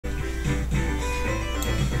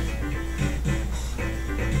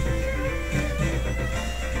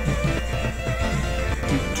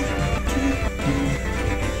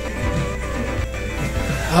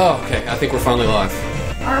Oh, okay. I think we're finally live.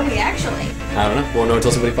 Are we actually? I don't know. Won't know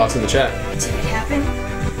until somebody pops in the chat. Did it happen?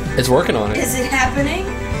 It's working on it. Is it happening?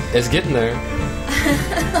 It's getting there.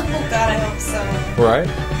 Oh god, I hope so. Right?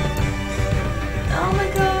 Oh my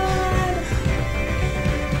god.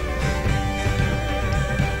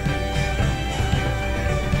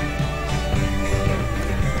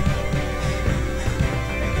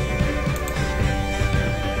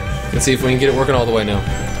 Let's see if we can get it working all the way now.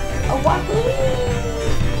 A wahoo!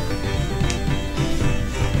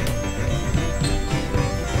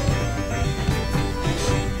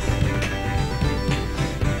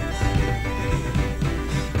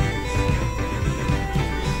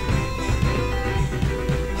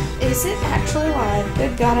 Is it actually live?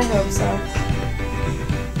 Good god, I hope so.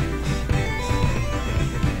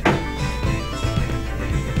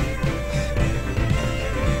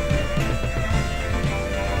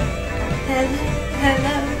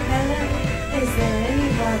 Hello, hello. Is there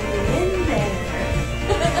anybody in there?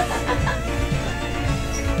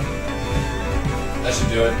 That should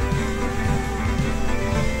do it.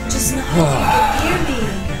 Just not if you can hear me.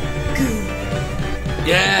 Good.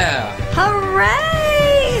 Yeah! Hooray!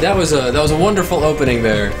 That was a wonderful opening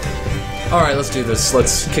there. Alright, let's do this.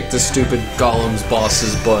 Let's kick this stupid Golem's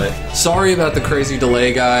boss's butt. Sorry about the crazy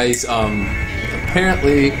delay, guys.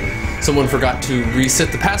 Apparently someone forgot to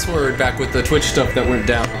reset the password back with the Twitch stuff that went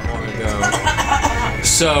down not long ago.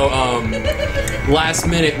 So, last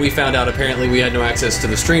minute we found out apparently we had no access to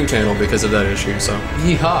the stream channel because of that issue, so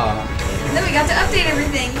yeehaw. And then we got to update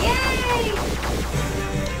everything. Yay!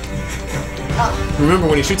 Oh. Remember,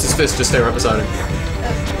 when he shoots his fist, just stay right beside him.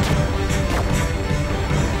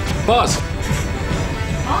 Pause!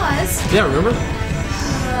 Pause? Yeah, remember?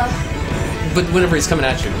 But whenever he's coming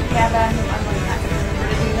at you. Yeah, but I'm like not gonna remember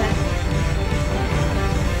to do that.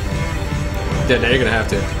 Yeah, now you're gonna have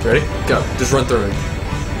to. Ready? Go. Just run through it.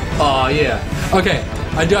 Aw, yeah. Okay,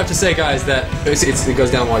 I do have to say, guys, that it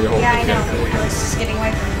goes down while you're holding Yeah, I it. know. Okay. I was just getting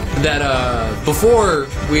away from it. That, before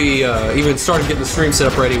we even started getting the stream set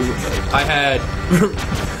up ready, I had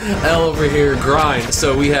Elle over here grind,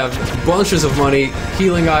 so we have bunches of money,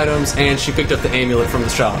 healing items, and she picked up the amulet from the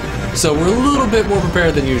shop. So we're a little bit more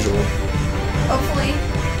prepared than usual. Hopefully.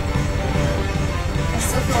 I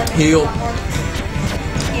still feel like I Heal. need a lot more.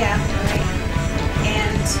 Yeah, right.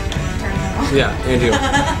 And turn that off. Yeah, and heal.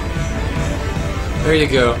 There you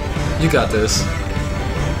go. You got this.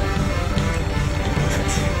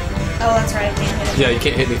 Oh, that's right, I can't hit it. Yeah, you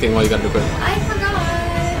can't hit anything while you got it equipped. I forgot.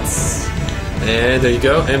 And there you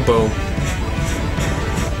go, and boom.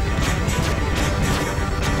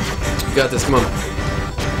 You got this, come on.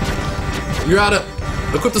 You're out of...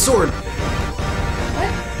 Equip the sword!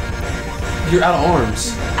 What? You're out of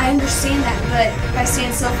arms. I understand that, but if I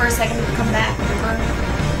stand still for a second, it will come back, remember?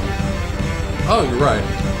 Oh, you're right.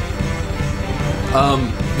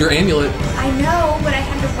 Your amulet... I know, but I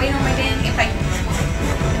had to wait on my dang...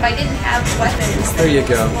 If I didn't have weapons... There you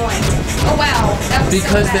go. Oh, wow. That was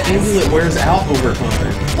Because so the fast. amulet wears out over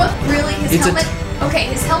time. What? Really? His It's a helmet... Okay,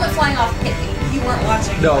 his helmet flying off hit me. You weren't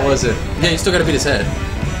watching. No, but- was it? Yeah, you still gotta beat his head.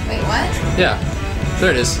 Wait, what? Yeah. There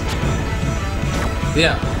it is.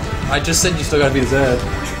 Yeah. I just said you still gotta beat his head.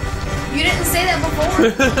 You didn't say that before.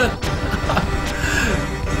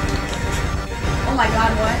 Oh my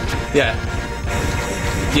god, what? Yeah.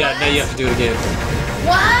 Yeah, now you have to do it again.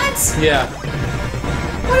 What? Yeah.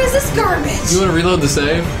 What is this garbage? You wanna reload the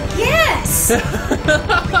save? Yes!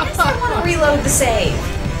 Yes, I want to reload the save.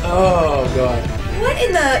 Oh, God. What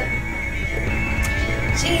in the...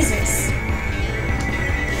 Jesus.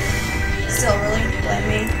 Still really blame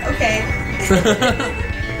me. Okay.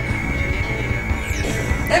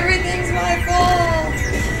 Everything's my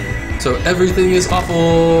fault. So everything is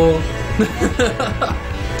awful.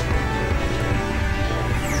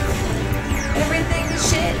 Everything's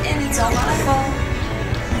shit and it's all my fault.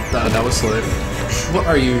 That was slick. What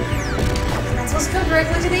are you? That's supposed to come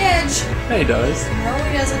directly to the edge. Hey, he does. No,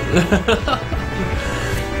 he doesn't.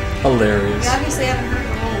 Hilarious. You obviously haven't heard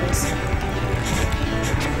the rules.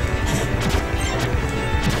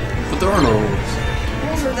 But there are no rules. The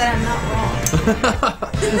rules are that I'm not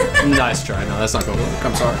wrong. Nice try. No, that's not gonna work.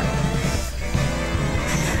 I'm sorry.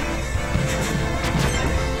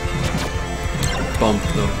 Bump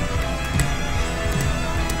though.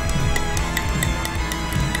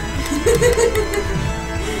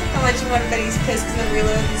 How much you want to bet he's pissed because I'm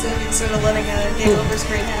reloading so instead of letting a game over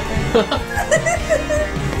screen happen.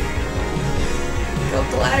 Go up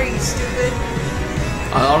the ladder, you stupid.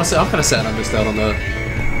 Honestly, I'm kind of sad I missed out on the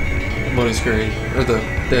loading screen, or the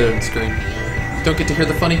dead screen. Don't get to hear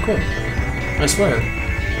the funny quote. I swear.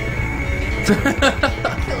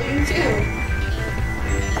 Kill you too.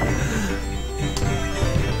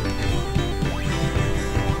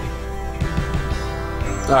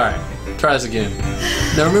 Alright, try this again.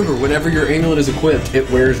 Now remember, whenever your amulet is equipped, it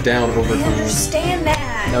wears down over I time. understand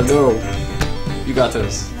that. Now go. You got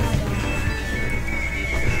this.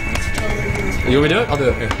 You want me to do it? I'll do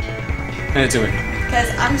it. Here. Hand it to me. Because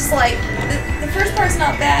I'm just like, the first part's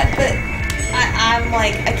not bad, but I'm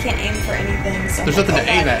like, I can't aim for anything. So There's nothing to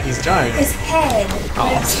aim at. He's giant. His head.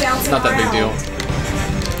 Oh, It's bouncing not that big deal. around.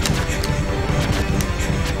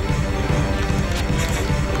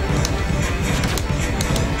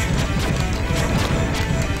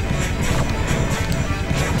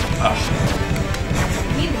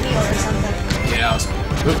 You need a heal or something. Yeah, I was...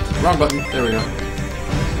 Oops, wrong button. There we go.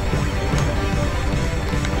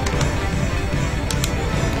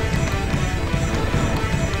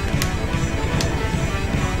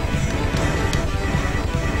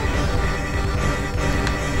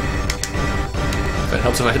 That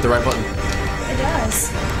helps if I hit the right button. It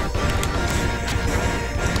does.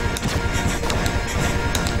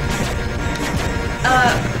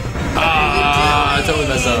 I totally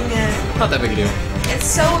messed up. Not that big a deal. It's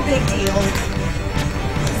so a big deal.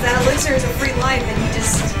 'Cause that elixir is a free life and you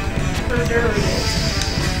just murdered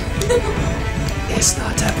it. It's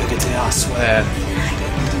not that big a deal, I swear.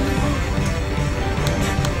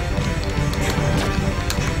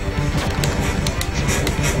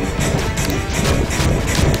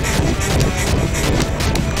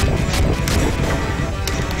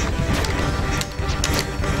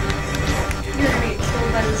 You're gonna get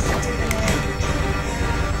killed by this stupid head.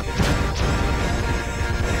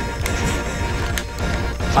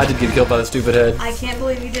 I did get killed by the stupid head. I can't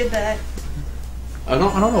believe you did that. I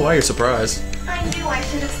don't know why you're surprised. I knew I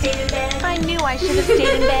should have stayed in bed. I knew I should have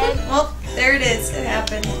stayed in bed. Well, there it is. It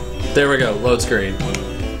happened. There we go. Load screen.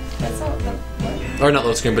 That's all. What? Or not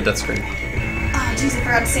load screen, but death screen. Oh, jeez, I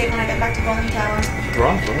forgot to save when I got back to Golden Tower.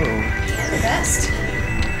 Bravo. They're the best.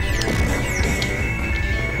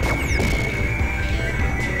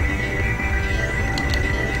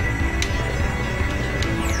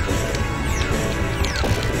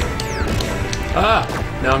 Ah!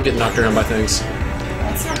 Now I'm getting knocked around by things.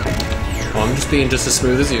 That's not fair. Well, I'm just being just as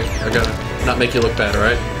smooth as you. I gotta not make you look bad,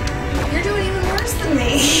 alright? You're doing even worse than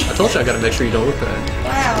me. I told you I gotta make sure you don't look bad.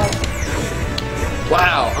 Wow.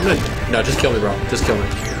 Wow! I'm gonna... No, just kill me, bro. Just kill me.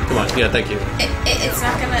 Come on. Yeah, thank you. It's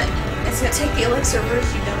not gonna... It's gonna take the elixir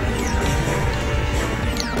first, you dummy.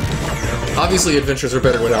 Obviously, adventures are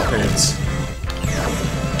better without pants.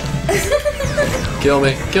 Kill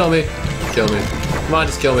me. Kill me. Kill me. Come on,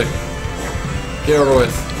 just kill me. Get over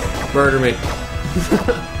with. Murder me.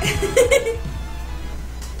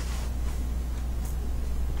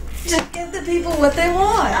 Just give the people what they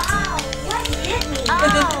want. Oh, what hit me?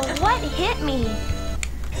 Oh, what hit me?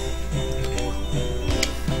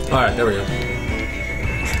 Alright, there we go.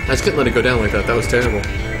 I just couldn't let it go down like that. That was terrible.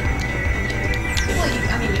 Well,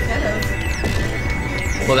 I mean, you could have.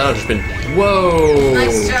 Well, that would have just been... Whoa!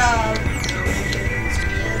 Nice job.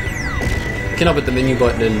 Can I put the menu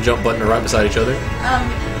button and jump button are right beside each other?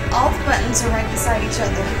 All the buttons are right beside each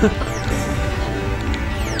other.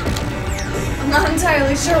 I'm not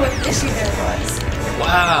entirely sure what issue there was.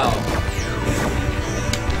 Wow!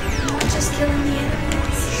 Not just killing the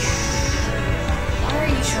enemies. Why are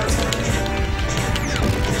you short swording?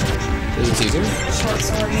 Is it easier? Short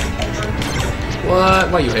swording ever. What?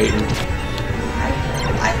 Why are you hating?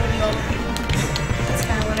 I would go hate. That's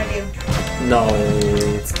kind of what I do. No.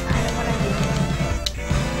 That's kind of what I do.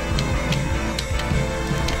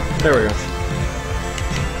 There we go.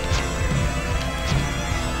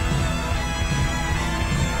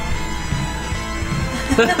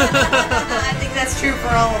 I think that's true for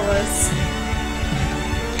all of us.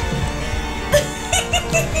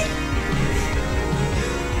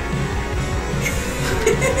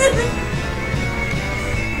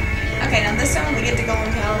 Okay, now this time when we get to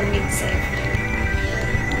Golden Tower, we need to save.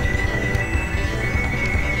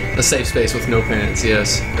 A safe space with no pants,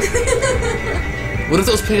 yes. What if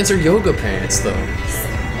those pants are yoga pants, though?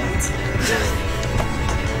 What?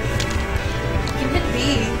 You hit B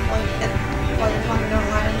while you're wanting to know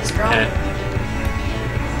how to just draw.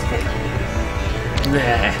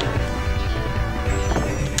 Nah.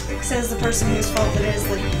 Says the person whose fault it is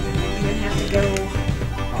that you even have to go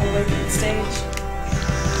all the way through the stage.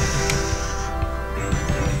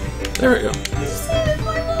 There we go. Just save it,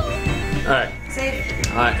 my fault. Alright. Save.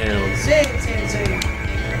 I am. Save.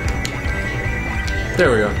 There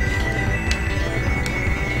we go.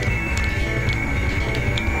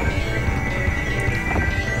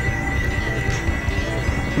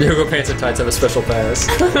 Yoga pants and tights have a special pass.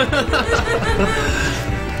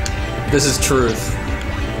 This is truth.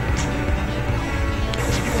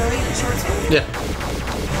 Really? Short sword? Yeah. I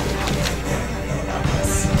don't know about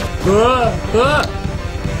this.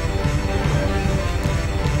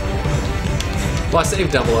 Well, I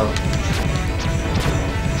saved down below.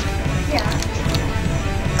 Yeah.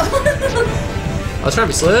 I was trying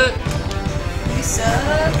to be slick. You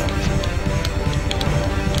suck.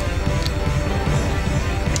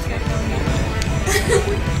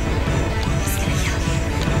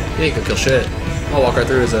 He ain't gonna kill shit. I'll walk right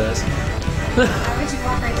through his ass. Why would you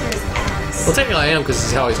walk right through his ass? Well, technically I am because this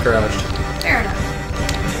is how he's crouched. Fair enough.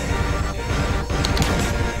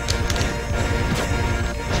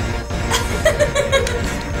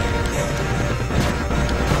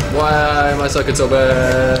 Why am I sucking so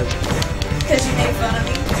bad? Because you made fun of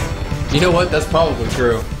me. You know what? That's probably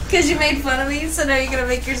true. Because you made fun of me, so now you're gonna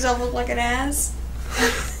make yourself look like an ass.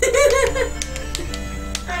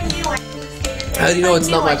 I knew I should have stayed in bed. How do you know it's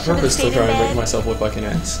I not knew my I should have purpose to stayed try in and make bed. myself look like an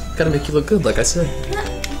ass? Gotta make you look good, like I said. What?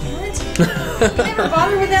 Never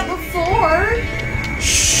bothered with that before.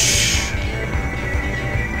 Shh.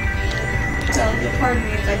 So you'll pardon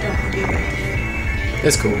me if I don't do it.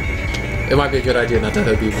 It's cool. It might be a good idea not to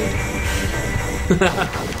hurt people.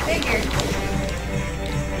 Figured.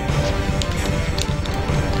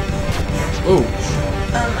 Oh.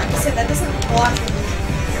 Like I said, that doesn't block me.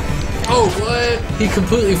 Oh, what? He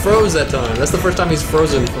completely froze that time. That's the first time he's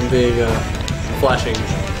frozen from being, flashing.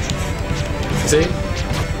 See?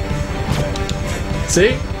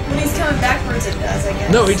 See? When he's coming backwards, it does, I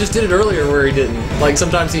guess. No, he just did it earlier where he didn't. Like,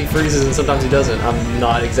 sometimes he freezes and sometimes he doesn't. I'm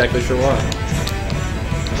not exactly sure why.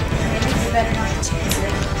 I think you better not chance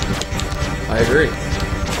it. I agree.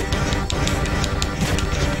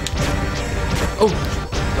 Oh!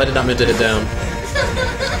 I did not mean to hit down.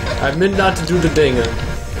 I meant not to do the dinger.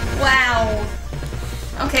 Wow.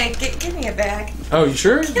 Okay, give me it back. Oh, you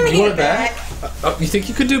sure? Give me You want it it back? Oh, you think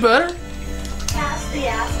you could do better? Pass the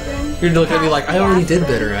aspirin. You're looking at me like, I already did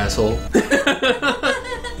better, asshole.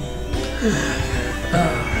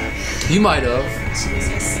 You might have.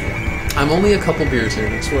 Jesus. I'm only a couple beers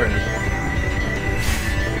in, I swear.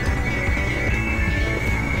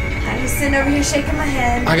 I'm just sitting over here shaking my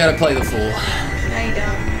head. I gotta play the fool. No, you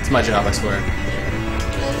don't. It's my job, I swear. No,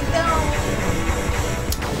 you don't.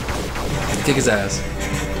 Kick his ass.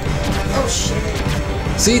 Oh,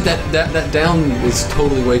 shit. See, that down is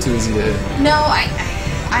totally way too easy to hit. No, I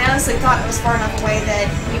honestly thought it was far enough away that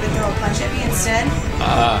he would throw a punch at me instead.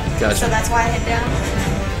 Ah, So gotcha. that's why I hit down.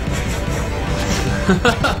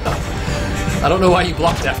 I don't know why you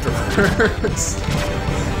blocked afterwards.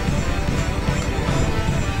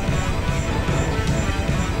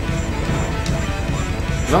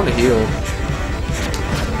 I'm on a heal.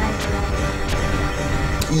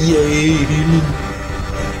 Yay!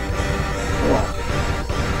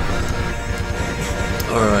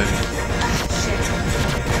 Alright. Shit.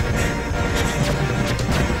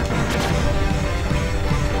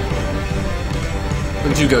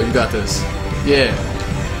 Where'd you go? You got this. Yeah.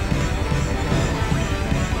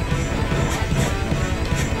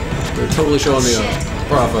 You're totally showing me Shit. up.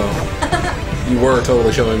 Bravo. You were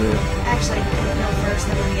totally showing me up. Actually, no first,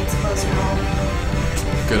 then when he gets closer,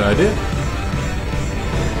 I'll... Good idea.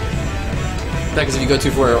 Because if you go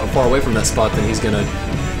too far away from that spot, then you're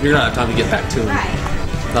gonna have time to get back to him.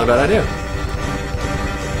 Right. Not a bad idea.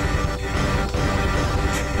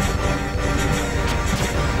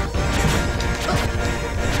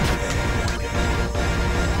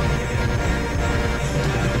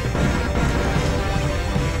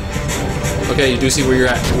 Okay, you do see where you're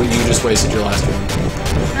at. Well, you just wasted your last one.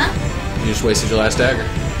 Huh? You just wasted your last dagger.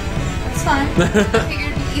 That's fine. I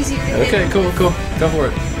figured it'd be easier to hit Okay, him. cool. Go for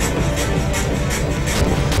it.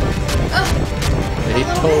 Oh, Yeah, he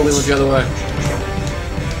little totally bitch. went the other way.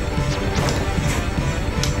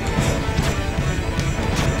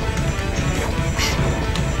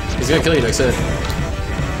 He's gonna kill you next hit.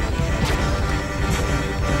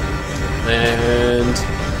 And...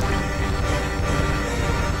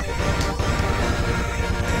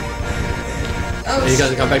 oh, and he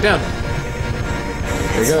doesn't come back down.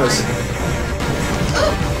 There he goes.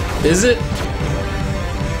 Is it?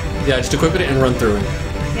 Yeah, just equip it and run through it.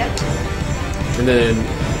 Yep. And then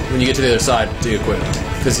when you get to the other side, de-equip.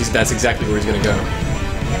 Because that's exactly where he's gonna go.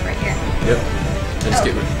 Yep, right here. Yep. And just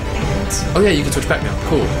get rid. And Oh yeah, you can switch back now.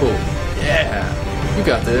 Cool. Yeah. You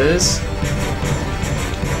got this.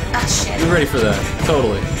 ah, shit. You're ready for that.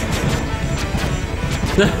 Totally.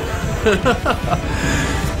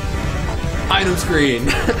 Item screen.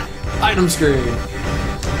 Item screen.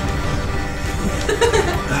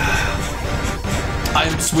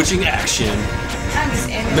 Item switching action. I'm just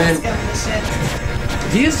Man. ambulance this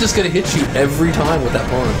shit. He is just gonna hit you every time with that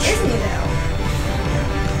punch. Isn't he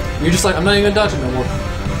though? You're just like, I'm not even gonna dodge it no more.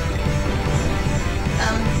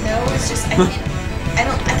 No. it's just I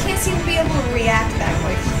can't seem to be able to react that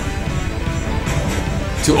quick.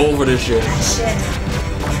 Too over this shit. Ah, shit.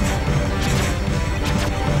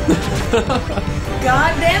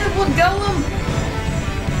 God damn it, we'll go him.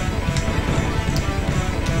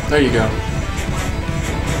 There you go.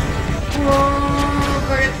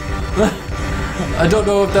 I don't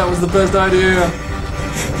know if that was the best idea.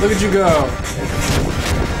 Look at you go.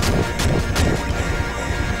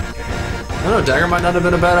 I don't know, dagger might not have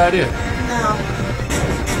been a bad idea. No.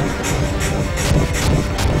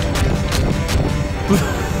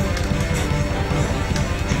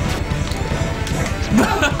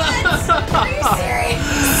 What? Are you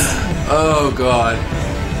serious? Oh god.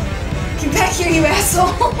 Get back here, you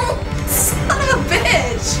asshole! Son of a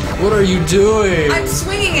bitch! What are you doing? I'm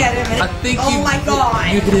swinging at him and I think oh my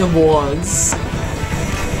god! You hit him once.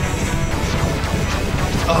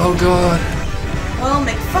 Oh god. Well,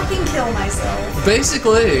 make fucking kill myself.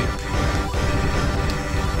 Basically.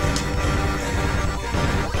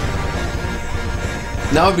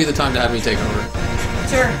 Now would be the time to have me take over.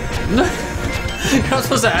 Sure. You're not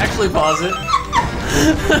supposed to actually pause it. I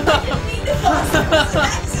didn't mean to pause it. It was an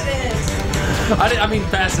accident. I mean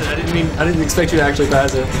pass it. I didn't expect you to actually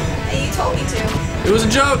pass it. Hey, you told me to. It was a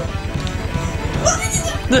joke.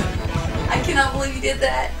 I cannot believe you did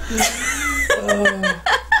that.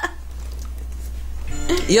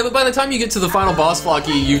 Yeah, but by the time you get to the final boss,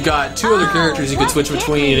 Flocky, you've got two other characters you could switch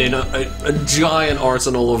between and a giant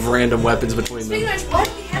arsenal of random weapons between them. Speaking of which, why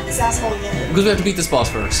do we have this asshole again? Because we have to beat this boss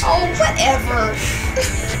first. Oh, whatever.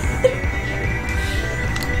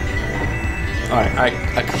 Alright,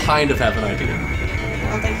 I kind of have an idea. I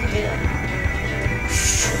don't think you did.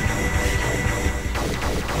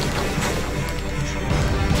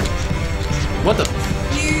 What the?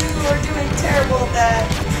 You are doing terrible at that.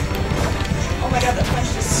 Oh my god, that punch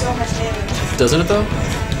does so much damage. Doesn't it though?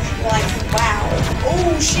 Like, wow.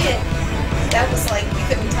 Oh shit. That was like, you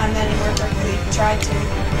couldn't time that anymore perfectly if you tried to.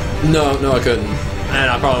 No, I couldn't. And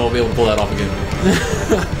I probably won't be able to pull that off again.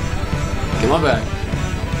 Get my back.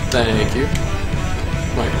 Thank you.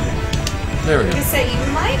 Wait. There we I go. could say, you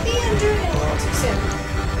might be doing it a little too soon.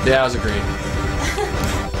 Yeah, I was agreeing.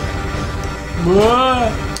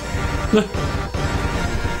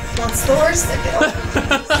 Once the horse that go.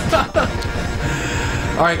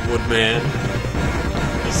 Alright, Woodman.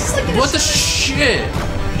 He's just like What the shit?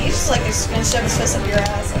 He's just like just gonna shove his fist up your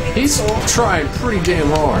ass. I mean, He's it's cool. trying pretty damn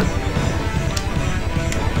hard.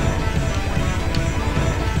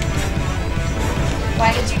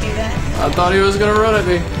 Why did you do that? I thought he was gonna run at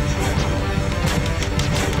me. Yeah,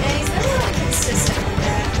 he's never really consistent with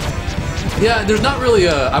that. Yeah, there's not really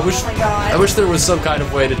a. I wish. Oh my god. I wish there was some kind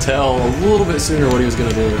of way to tell a little bit sooner what he was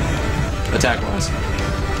gonna do, attack wise.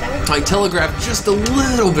 That would Like telegraph just a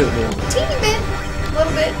little bit more. teeny bit, a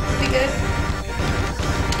little bit, would be good.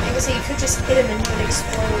 Maybe so you could just hit him and he would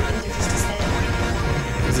explode into just his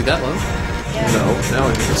head. Is he that low? Yeah. No. Now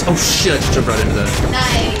it is. Oh shit! I just jumped right into that.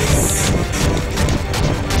 Nice.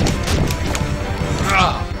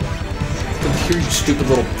 Ah! Come here, you stupid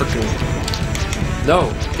little frickin'.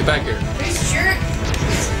 No! Get back here. Who's jerk?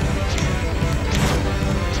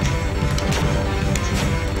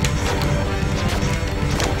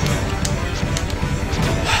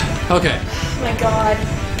 Okay. Oh my god.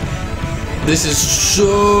 This is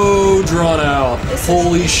so drawn out. This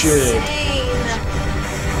Holy is shit. insane.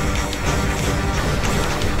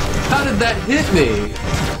 How did that hit me?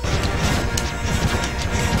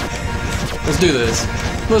 Let's do this.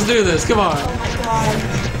 Let's do this. Come on. Oh my god.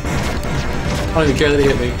 I don't even care that he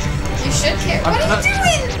hit me. You should care. What are you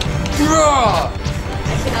doing? Bruh!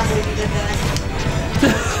 I cannot believe you did that.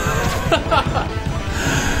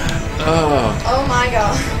 Oh my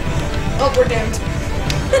god. Oh, we're doomed.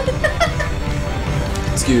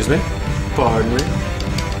 Excuse me. Pardon me.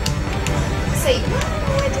 Say,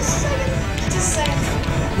 wait just a second. Just a second.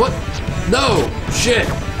 What? No! Shit!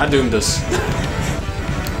 I doomed us.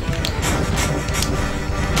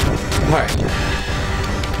 Alright.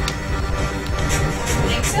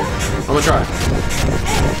 Think so? I'm gonna try.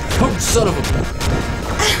 Oh, son of a...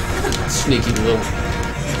 Sneaky little...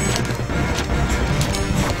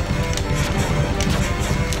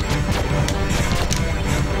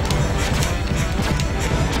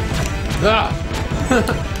 Ah!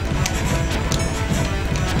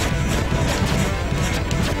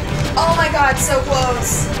 Oh my god, so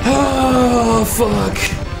close. Oh, fuck.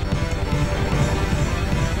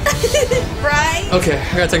 Right? Okay,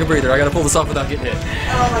 I gotta take a breather. I gotta pull this off without getting hit.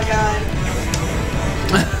 Oh my god.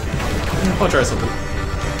 I'll try something.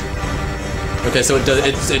 Okay, so it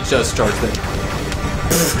just charged it.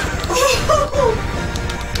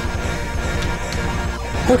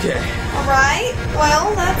 Okay. Alright,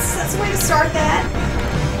 well, that's a way to start that.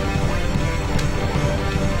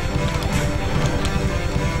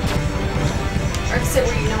 Or except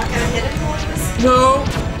were you not gonna hit him while he was... No!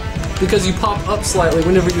 Because you pop up slightly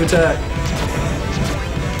whenever you attack.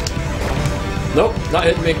 Nope, not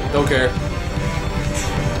hitting me. Don't care.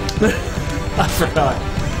 I forgot.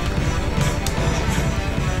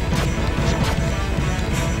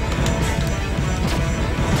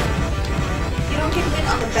 You don't get hit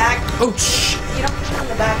on the back. Oh, shh! You don't get hit on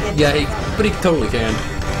the back end. Yeah, but he totally can.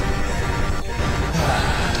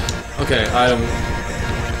 Okay,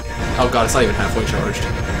 oh god, it's not even halfway charged.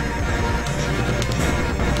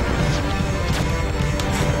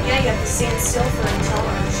 Yeah, you have to stand still for a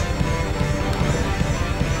charge.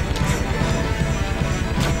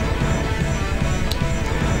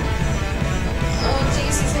 Oh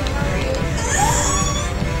jeez, he's gonna murder you.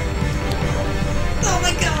 Oh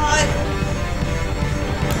my god!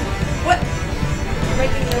 What? You're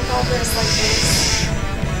making no progress like this.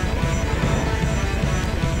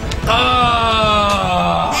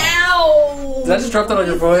 Ah! Ow! Did I just drop that on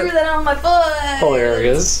your You foot? threw that on my foot!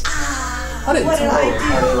 Hilarious. Ah, I didn't what did throw I it. do?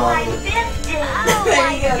 Oh, I biffed it. Oh,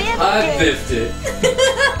 There you go. I biffed it.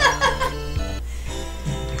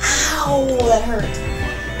 Ow, that hurt.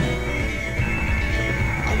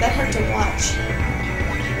 Oh, that hurt to watch.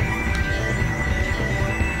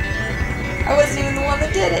 I wasn't even the one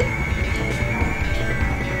that did it.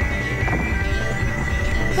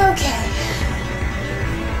 Okay.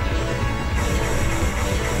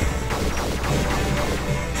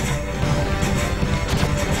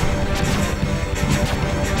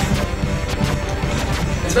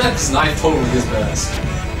 It's bad because knife totally is best.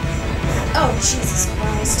 Oh, Jesus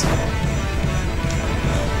Christ.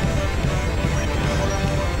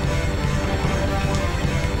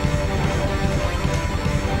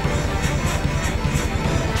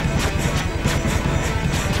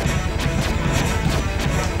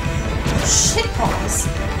 Shit balls.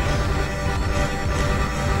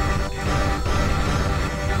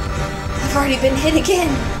 I've already been hit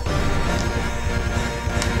again.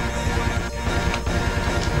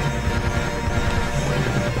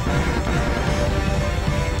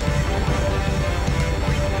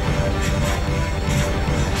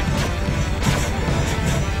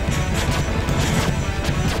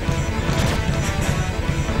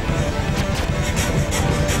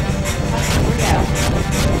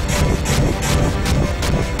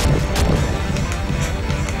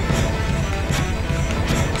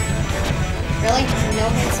 Really? No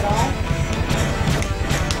hits at all?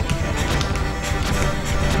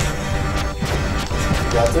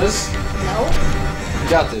 You got this? No? You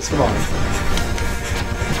got this, come on.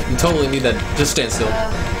 You totally need that. Just stand still.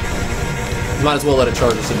 You might as well let it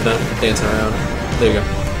charge instead of dancing around. There you go.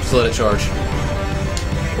 Just let it charge.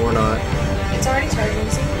 Or not. It's already charging,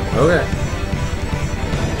 see? Okay.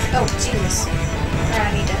 Oh, jeez.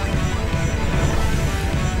 Alright, I need to...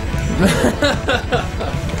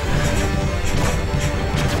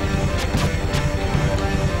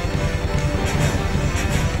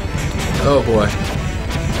 Oh boy.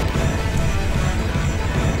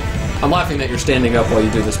 I'm laughing that you're standing up while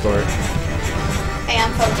you do this part. Hey,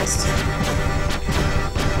 I'm focused.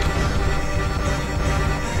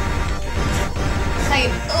 Hey,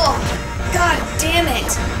 oh, god damn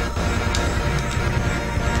it!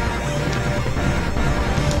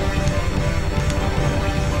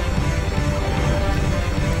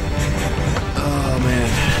 Oh man.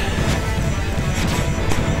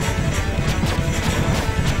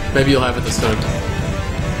 Maybe you'll have it this time.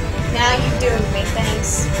 Now you doomed me,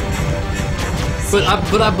 thanks.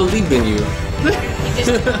 But I believe in you. You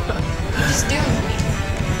just doomed me.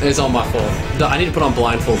 It's all my fault. I need to put on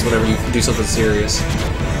blindfolds whenever you do something serious.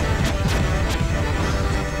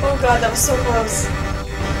 Oh god, that was so close.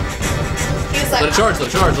 He was like, Let it charge, let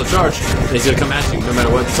it charge, let it charge. And he's gonna come at you no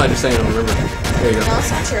matter what side you're staying on, remember. There you go. no,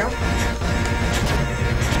 it's not true.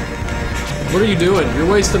 What are you doing?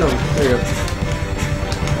 You're wasting them. There you go.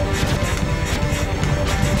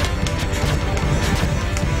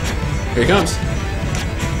 Here he comes.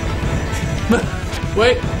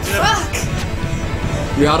 Wait. Fuck!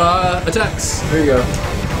 You got attacks. There you go.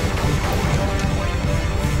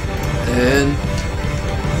 And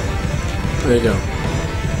there you go.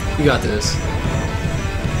 You got this.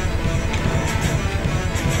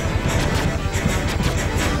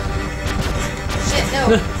 Shit, no.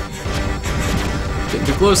 Getting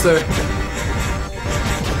too close there.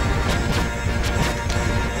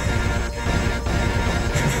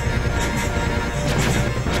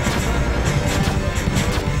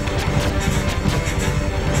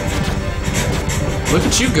 Look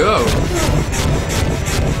at you go.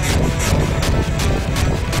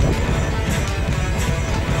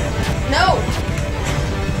 No!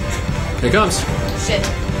 Here it comes. Shit.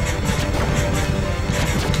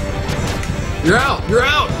 You're out! You're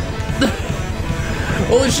out!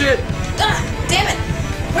 Holy shit! Ah, damn it!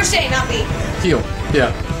 Push A, not B. Heal.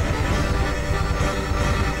 Yeah.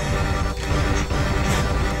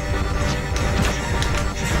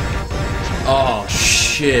 Oh,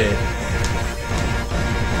 shit.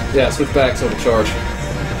 Yeah, switch back so it'll charge.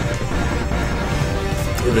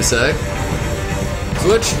 Give it a sec.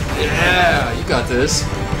 Switch. Yeah, you got this.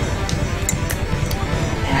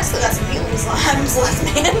 Man, I still got some healing slimes left,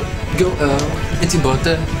 man. Go, it's your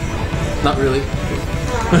birthday. Not really.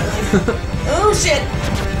 Oh, shit.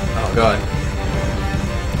 Oh, God.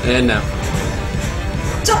 And now.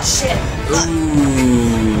 Oh, shit.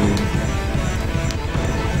 Ooh.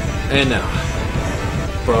 And now.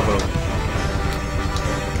 Bravo.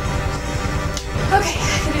 Okay,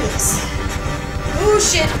 I can do this. Oh,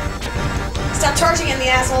 shit. Stop charging in the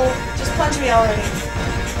asshole. Just punch me already.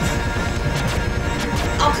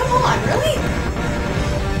 Oh, come on, really?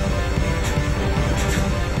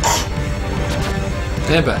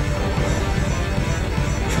 And back.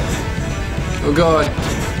 Oh God.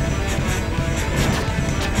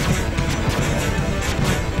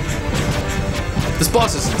 This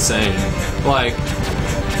boss is insane. Like,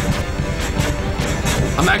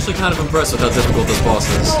 I'm actually kind of impressed with how difficult this boss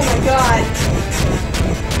is. Oh my god.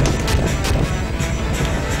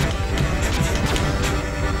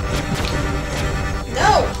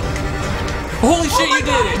 No! Holy shit, you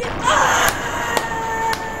did it!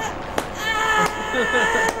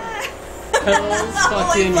 Hell's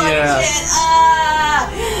fucking Holy yeah. shit.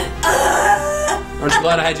 Aren't you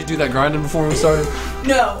glad I had you do that grinding before we started?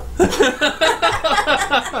 No.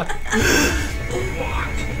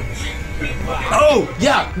 Oh,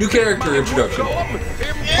 yeah, new character introduction.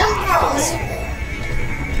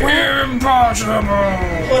 Impossible!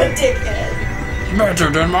 What a dickhead. Better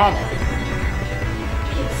than mama.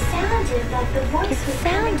 It sounded like the voice was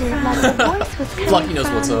coming Flucky knows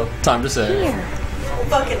from what's up. Time to say it. here.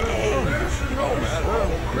 Fucking A.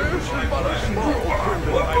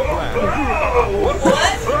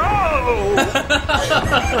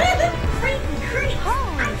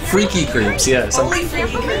 Freaky creeps, yes. Holy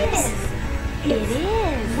freaky creeps. It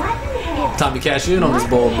is. Time to cash in on this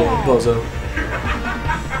bold bozo.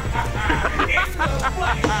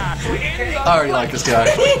 I already like this guy.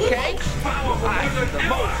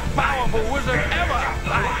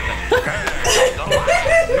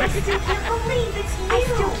 I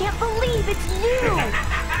still can't believe it's you.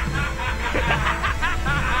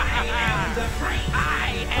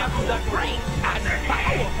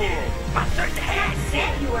 Cat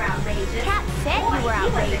said you were outrageous.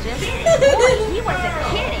 Boy, he wasn't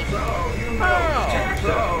kidding.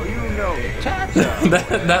 So you know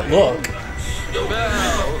that look.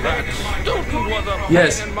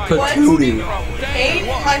 Yes, patootie. Ain't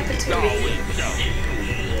like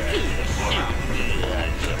patootie.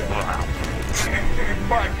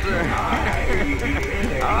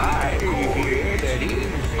 I hear that he's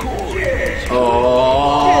cool. Oh.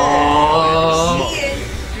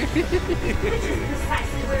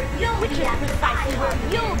 Which is precisely where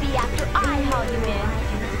you'll be after I haul you in.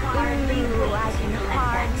 Ooh, I can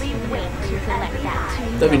hardly wait to collect that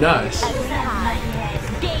tune. That'd be nice.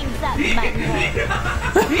 Game's up, butthead.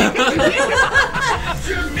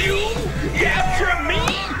 After me? After me?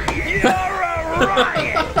 You're a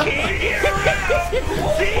riot, kid.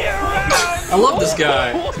 You're around. I love this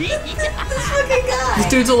guy. This fucking guy. This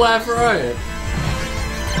dude's a laugh riot.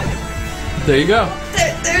 There you go.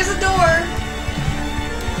 There's a door.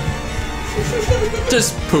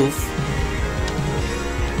 Just poof.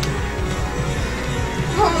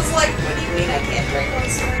 Mom was like, what do you mean I can't drink? I'm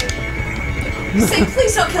sorry. Say,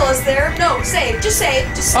 please don't kill us there. No, save. Just save.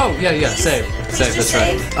 Just save. Oh, yeah, yeah, Please. save. Please Save, just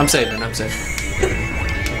that's right. save. I'm saving, I'm saving.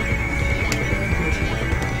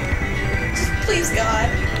 Please, God.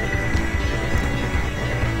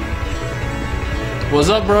 What's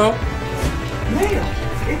up, bro? Mail!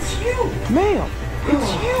 It's you! Mail!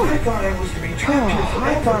 It's you! I thought I was to be trapped here forever.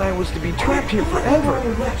 I thought I was to be trapped here forever.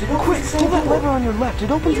 Quick, pull that lever on your left.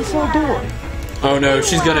 It opens the cell door. Oh no,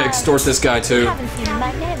 she's gonna extort this guy too. Haven't seen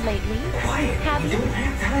Mughead lately. Quiet! Have We you? don't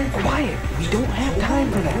have time for Quiet. We don't have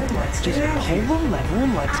time for that. Just pull the lever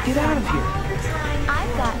and let's get out of here.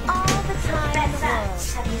 I've got all the time in the world.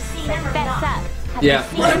 Have you seen him or not? Have Yeah. you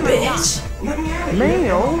seen What a him or not? bitch. Let me out of here.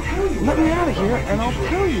 Mail! Let me out of here and I'll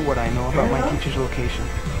tell you what I know about my teacher's location.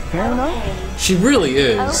 Fair enough? She really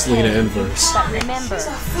is Okay. Lena Inverse. But remember, She's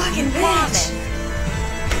a fucking promise. bitch.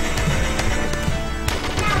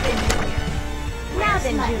 Now then,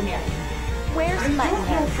 Button Jr.? Where's I don't know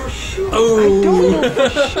Button? for sure. I don't know Oh. for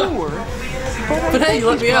sure. But hey, you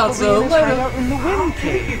let me out, so Let let me him. out in the wind I'll take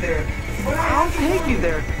cave. you there. But I'll take you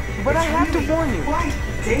there, but I have to warn you. Quite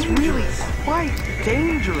It's really dangerous. quite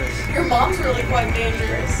dangerous. Your mom's really quite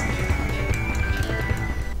dangerous.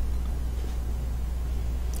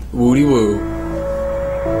 Woody woo.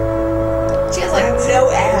 She has like no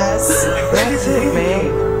ass. That's it,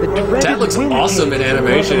 man. The dreaded That looks wind awesome cave in is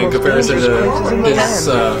animation one in of the most comparison to dangerous places in the his,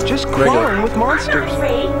 land. Just regular. crawling with monsters.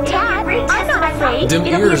 Dad, I'm not afraid. Them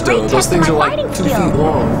It'll be a ears, great though, those test things of are my like fighting 2 feet skills.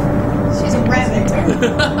 long. She's a rabbit.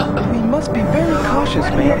 We must be very cautious,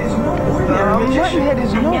 man. Muttonhead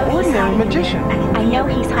is no ordinary magician. I know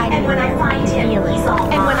he's hiding in there. I feel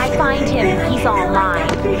it. And when I find him, he's all mine.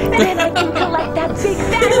 Then I can collect that big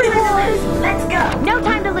fat reward. Let's go. No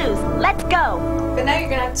time to lose. Let's go. But now you're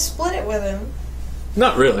gonna have to split it with him.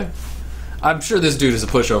 Not really. I'm sure this dude is a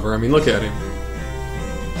pushover. I mean, look at him.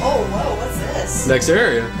 Oh, whoa, what's this? Next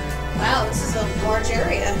area. Wow, this is a large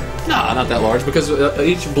area. Nah, not that large, because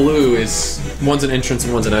each blue is... one's an entrance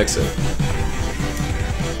and one's an exit.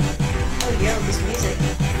 Oh, yo, this music.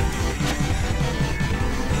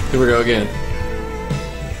 Here we go again.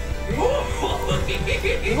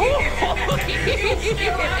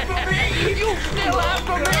 You still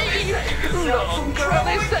after me? No,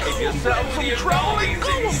 girlie, save yourself some trouble and go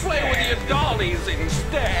and play with your dollies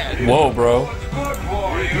instead. Whoa, bro.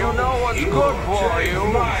 You know what's good for you.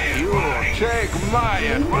 You take my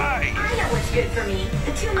advice. I know what's good for me.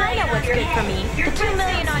 The 2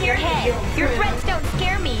 million on your head. Your threats don't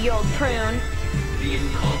scare me, you old prune. The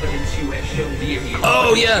incompetence you have shown the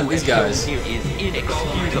Oh, yeah, these guys. here is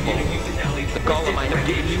inexcusable. The golem I have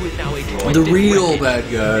given you is now a twisted The real weapon.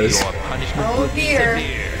 bad guys. Your punishment Oh, will be dear.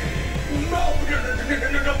 severe.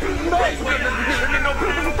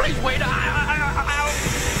 Please wait.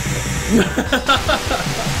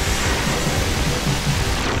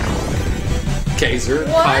 Kaiser.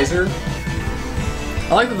 What? Kaiser.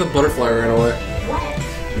 I like that the butterfly ran away. What,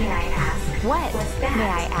 may I ask,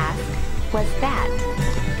 was that?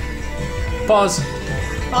 Pause.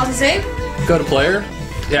 Pause and save? Go to player.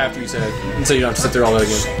 Yeah, after you said it. And so you don't have to sit there all that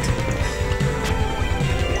again.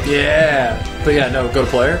 Yeah. But yeah, no, go to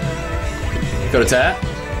player. Go to Tat.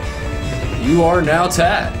 You are now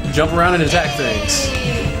Tat. Jump around and attack things.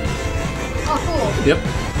 Hey. Oh, cool. Yep.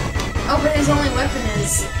 Oh, but his only weapon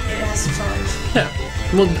is it has to charge. Yeah.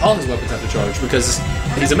 Well, all his weapons have to charge because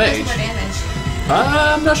he's a What if mage. it does more damage?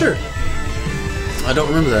 I'm not sure. I don't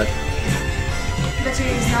remember that. Bet you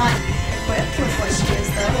he's not equipped with what she is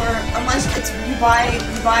though, or unless it's you buy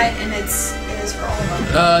it and it is for all of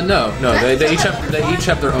them. No. They each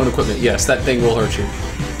have their own equipment. Yes, that thing will hurt you.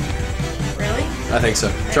 Really? I think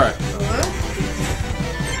so. Try it.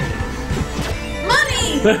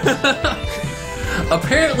 Money!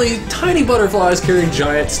 Apparently, tiny butterflies carry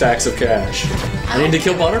giant stacks of cash. I need to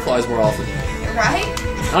kill butterflies more often. Right?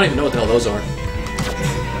 I don't even know what the hell those are.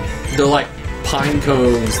 They're like pine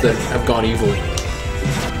cones that have gone evil.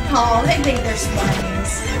 Oh, they think they're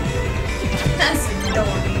spines. That's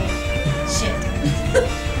adorable. Shit.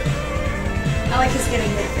 I like his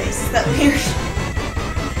getting good face. Is that weird?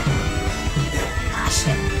 Ah,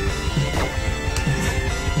 shit.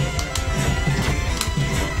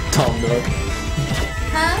 Tom Nook.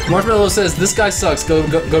 Huh? Marshmallow says, "This guy sucks. Go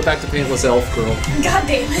back to paintless elf girl." God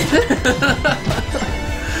damn it.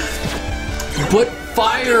 But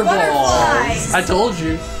fireballs! Butterflies! I told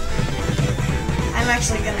you. I'm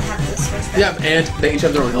actually gonna have to switch back. Yeah, and they each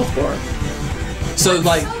have their own health bar. So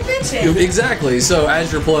like, So bitchin'. exactly. So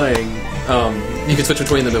as you're playing, you can switch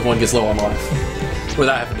between them if one gets low on life,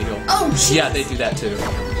 without having to heal. Oh, jeez. Yeah, they do that too.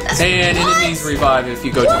 That's And what? enemies revive if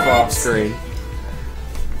you go too far off screen.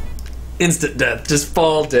 Instant death. Just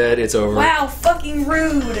fall dead. It's over. Wow, fucking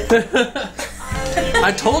rude.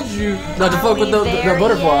 I told you not to Are fuck with we the there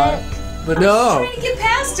butterfly. yet? But I'm no. trying to get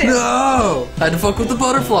past him. No! I had to fuck with the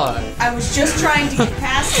butterfly. I was just trying to get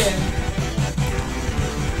past him.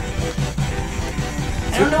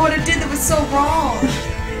 I don't know what it did that was so wrong.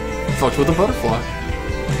 Fucked with the butterfly.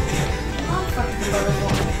 Oh, fucking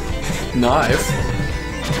butterfly. Knife.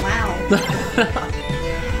 Wow.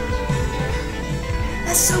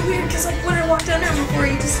 That's so weird, because like when I walked under him before,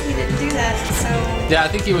 he didn't do that, so... Yeah, I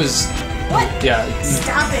think he was... What? Yeah.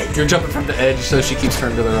 Stop it. You're jumping from the edge, so she keeps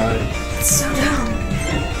turning to the right. It's so dumb.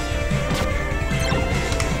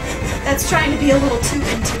 That's trying to be a little too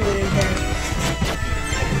intuitive there.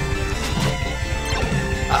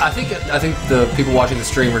 I think the people watching the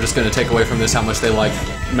stream are just going to take away from this how much they like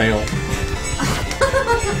Mail.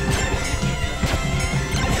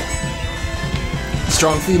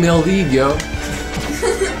 Strong female lead, yo.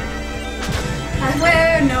 I wear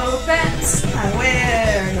wear no pants. I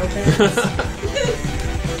wear no pants.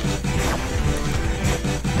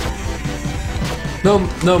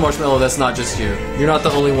 No, Marshmallow, that's not just you. You're not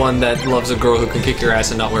the only one that loves a girl who can kick your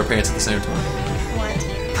ass and not wear pants at the same time. What?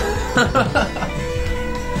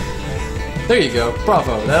 There you go.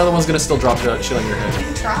 Bravo. That other one's gonna still drop shit on your You head.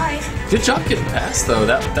 can try. Good job getting past, though.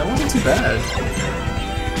 That wasn't too bad.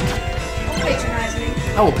 Don't patronize me.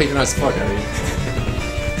 I will patronize the fuck out of you.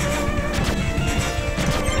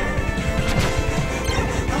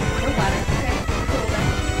 Oh, no ladder. Okay, cool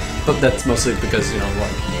then. But that's mostly because, you know,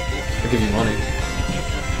 what? I give you money.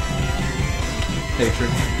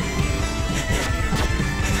 Hatred.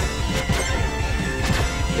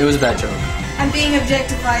 It was a bad joke. I'm being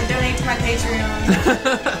objectified. Donate to my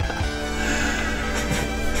Patreon.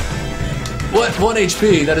 What? 1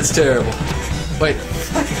 HP? That is terrible. Wait,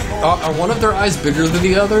 are one of their eyes bigger than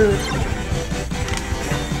the other?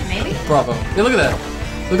 Maybe? Bravo. Yeah, look at that.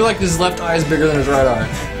 Look like his left eye is bigger than his right eye.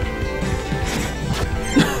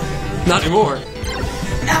 Not anymore.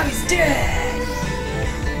 Now he's dead.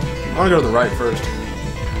 I want to go to the right first.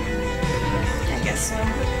 I guess so.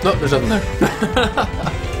 Nope, there's nothing there.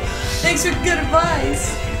 Thanks for good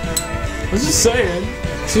advice. I was just saying.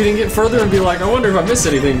 So you didn't get further and be like, I wonder if I missed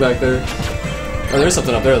anything back there. Oh, there's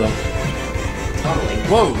something up there, though. Totally.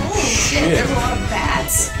 Whoa, Holy shit, there's a lot of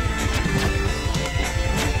bats.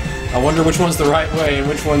 I wonder which one's the right way and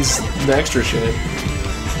which one's the extra shit.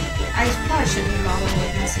 I probably shouldn't have bothered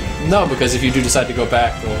with this. No, because if you do decide to go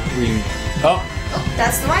back, they'll Oh, Oh,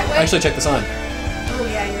 that's the right way. actually check the sign. Oh,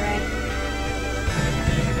 yeah, you're right.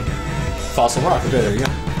 Fossil rock. Okay, there you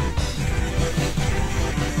go.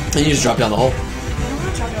 And you just drop down the hole. I don't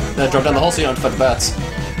want to drop down the Yeah, drop down the hole so you don't have to fight the bats.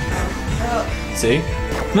 Oh, See?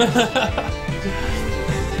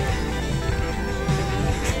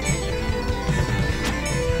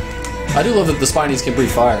 I do love that the Spinies can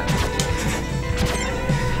breathe fire.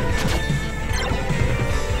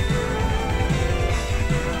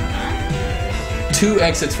 Two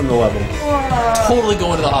exits from the level. whoa. Totally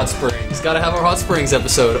going to the hot springs. Gotta have our hot springs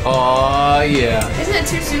episode. Aw, yeah. Isn't it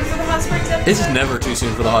too soon for the hot springs episode? This is never too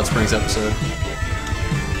soon for the hot springs episode.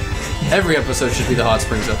 Every episode should be the hot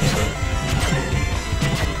springs episode.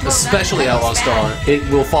 Especially that Outlaw looks Star. bad. It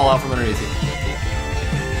will fall out from underneath you.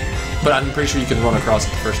 But I'm pretty sure you can run across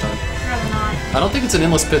it the first time. Rather not. I don't think it's an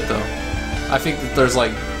endless pit though. I think that there's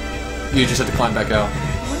like, you just have to climb back out.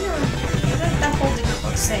 I wonder, that hole didn't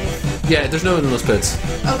look safe. Yeah, there's no endless pits.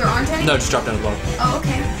 Oh, there aren't any? No, just drop down to the bottom. Oh,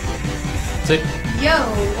 okay. See? Yo,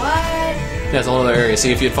 what? Yeah, it's a whole other area.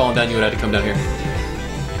 See, if you had fallen down, you would have had to come down here.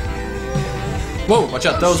 Whoa, watch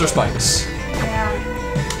out, those are spikes. Yeah.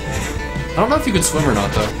 I don't know if you can swim or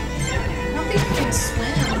not though. I don't think you can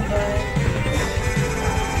swim, but...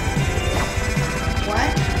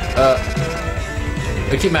 What?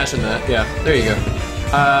 I keep mashing that. Yeah, there you go.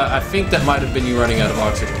 I think that might have been you running out of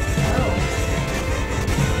oxygen. Oh.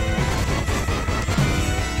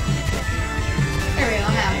 There we go,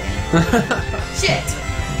 I'm out again. Shit!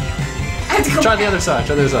 I have to go Try back. the other side.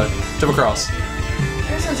 Try the other side. Jump across.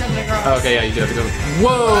 There's no jumping across. Oh, okay, yeah, you do have to go.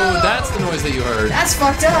 Whoa, Whoa. that's the noise that you heard. That's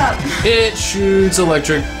fucked up. It shoots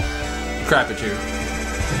electric crap at you.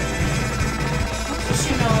 You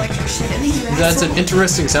shoot no electric shit at me, you That's an asshole.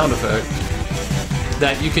 interesting sound effect.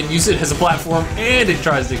 That you can use it as a platform and it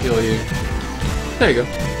tries to kill you. There you go.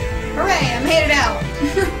 Hooray, I made it out.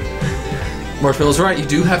 Marshmallow's right, you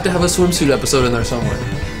do have to have a swimsuit episode in there somewhere.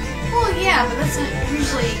 Well, yeah, but that's not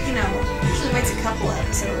usually, usually waits a couple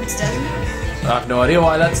episodes, doesn't it? I have no idea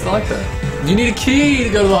why that's like that. You need a key to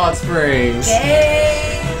go to the hot springs.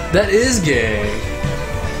 Gay. That is gay.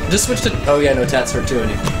 Just switch to. Oh yeah, no, tats hurt too,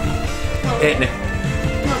 and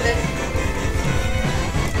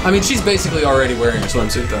I mean, she's basically already wearing a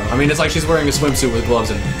swimsuit, though. I mean, it's like she's wearing a swimsuit with gloves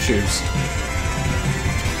and shoes. What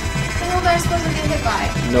the hell did I supposed to get hit by?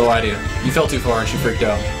 No idea. You fell too far and she freaked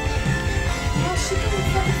out. Well, she can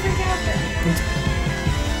fucking freak out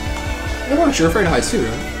then. No, you're afraid of heights too,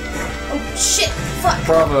 right? Oh, shit! Fuck!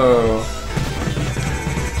 Bravo.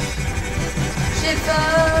 Shit,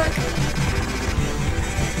 fuck!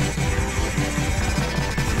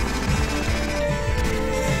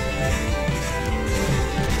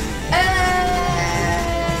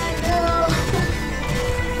 No.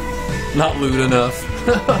 Not lewd enough.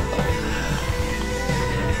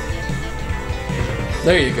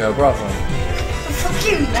 There you go, bravo. Fuck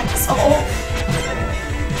you, you asshole!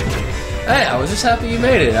 Hey, I was just happy you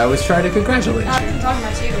made it. I was trying to congratulate I'm you. talking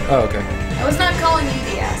about you. Oh, okay. I was not calling you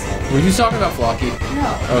the asshole. Were you talking about Flocky?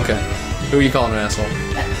 No. Okay. Who are you calling an asshole?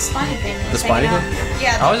 That spiny thing. The spiny thing? thing?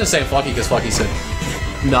 Yeah. I was just saying Flocky because Flocky said,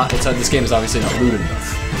 "Not. It's this game is obviously not lewd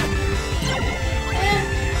enough."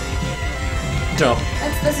 jump.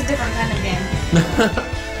 That's a different kind of game.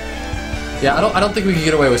 Yeah, I don't think we can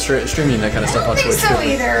get away with streaming that kind of stuff I on don't think Twitch. so do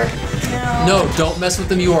we? either. No. No, don't mess with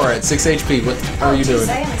them. You are at 6 HP. What are you doing?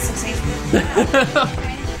 I am at 6 HP.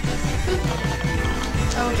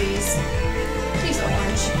 Oh jeez. Jeez,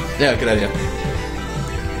 orange. Yeah, good idea.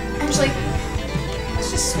 Actually, let's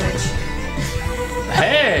just switch.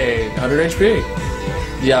 Hey, 100 HP.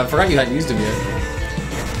 Yeah, I forgot you hadn't used him yet.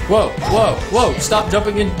 Whoa, whoa, whoa! Stop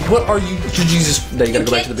jumping in. What are you? Jesus! No, you gotta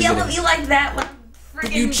go back to the Yell beginning. at me like that when I'm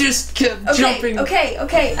freaking. You just kept Okay, jumping.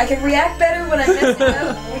 okay. I can react better when I'm messing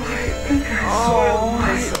up. Oh,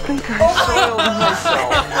 I think I soiled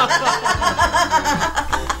myself.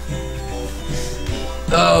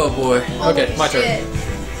 Oh boy. Okay, Holy my turn. shit.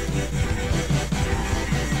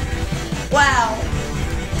 Wow.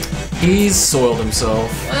 He's soiled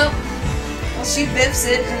himself. Well, she biffs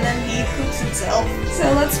it and then he poops himself. So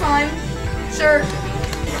that's fine. Sure.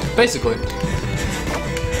 Basically.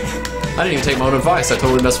 I didn't even take my own advice. I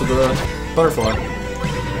totally messed with the butterfly.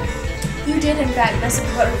 You did in fact mess with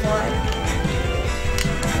the butterfly.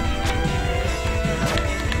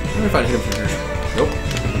 I wonder if I hit him from here. Nope.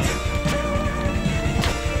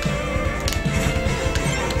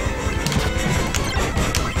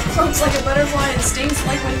 Floats like a butterfly and stings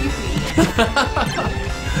like when you pee.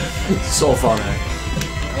 So funny.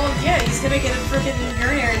 Well, yeah, he's gonna get a freaking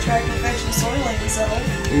urinary tract infection soiling himself.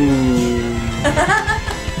 Ooh.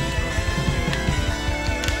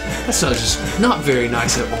 That sounds just not very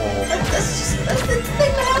nice at all. That's the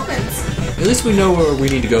thing that happens. At least we know where we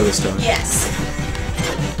need to go this time. Yes.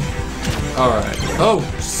 Alright. Oh!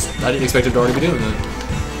 I didn't expect him to already be doing that.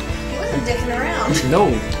 He wasn't dicking around. No.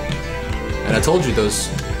 And I told you those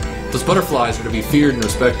butterflies are to be feared and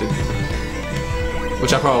respected.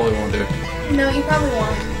 Which I probably won't do. No, you probably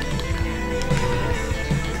won't.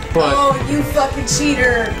 But Oh, you fucking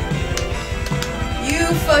cheater. You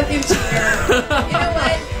fucking cheater. You know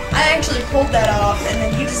what? I actually pulled that off, and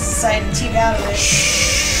then you just decided to cheat out of it.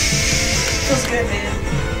 Feels good, man.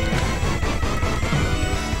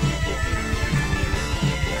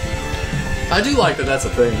 I do like that that's a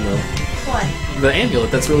thing though. What? The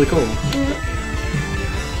amulet, that's really cool.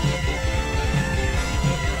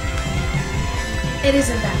 It is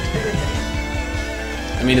in fact a good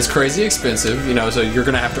thing. I mean, it's crazy expensive, you know, so you're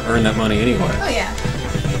gonna have to earn that money anyway. Oh yeah.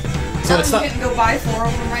 So it's not. You can go buy 4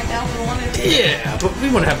 of them right now if we wanted to. Yeah, but we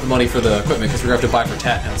want to have the money for the equipment because we're gonna have to buy for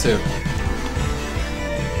Tat now too.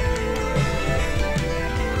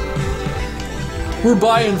 We're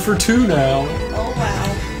buying for 2 now. Oh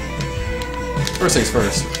wow. First things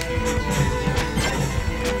first.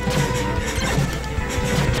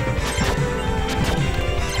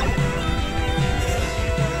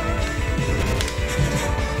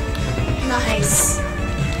 Nice.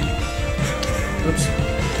 Oops.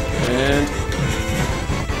 And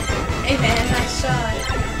Hey man, nice shot.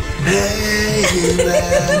 hey,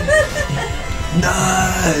 man,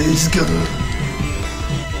 nice gun.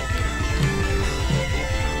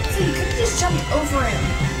 So you could have just jumped over him.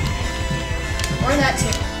 Or that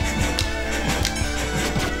too.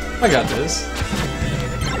 I got this.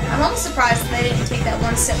 I'm almost surprised that they didn't take that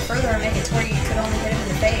one step further and make it to where you could only hit him in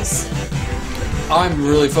the face. I'm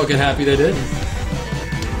really fucking happy they did.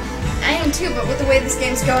 I am too, but with the way this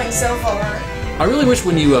game's going so far. I really wish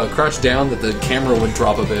when you crouch down that the camera would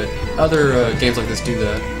drop a bit. Other games like this do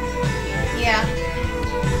that. Yeah.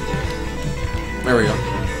 There we go.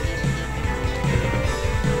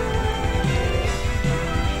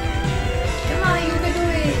 Come on, you can do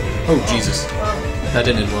it. Oh, Jesus. Well, That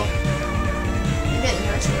didn't end well. you didn't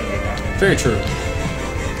hurt you either. Very true.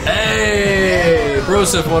 Hey!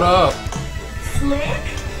 Broseph, what up? Slick?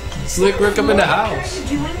 Slick Rick up in the house.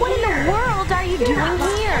 What in the world are you doing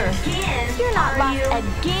here? You're not lost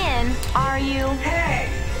again, are you? Hey,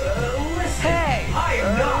 listen. Hey, I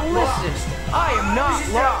am not listen, I am not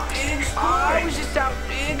lost. I was just out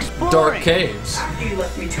exploring. Dark caves. After you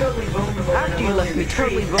left me totally vulnerable. After you left me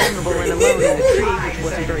totally vulnerable and alone in a tree, which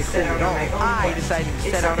wasn't very cool at all, I decided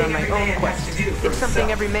to set out on my own quest. It's something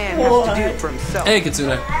every man has to do for himself. Hey,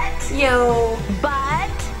 Kitsune. Yo. But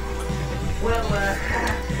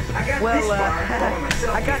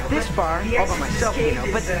I got this far all by myself, you know,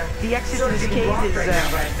 but the exit to this cave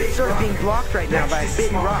is sort of being blocked right now by a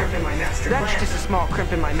big rock. That's just a small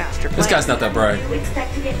crimp in my master plan. This guy's not that bright.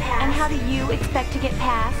 expect to get past. And how do you expect to get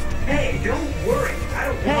past? Hey, don't worry. I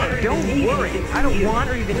don't want Hey, don't worry. I don't want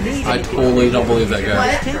or even need I anything. totally don't believe that guy.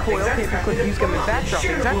 What? Tinfoil, paperclip, use gum, and bat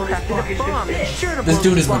droppings. I've crafted a bomb. It's sure to This blow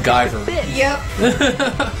dude these is blockers to MacGyver. bits. Yep.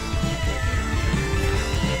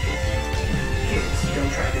 kids.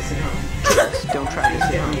 Don't try this at home. don't try this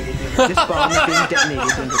at home. This bomb is being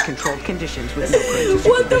detonated under controlled conditions with no parental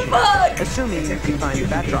What the supervision. fuck? Assuming you can find the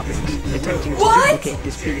bat droppings, attempting to What? duplicate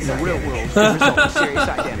this feat in the real world could result in serious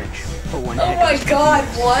eye damage. For one Oh heck my of a god,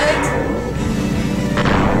 what?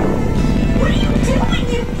 What are you doing,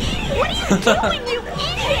 you idiot? What are you doing, you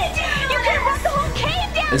idiot? You're gonna run the whole cave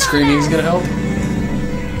down. And screaming's gonna help.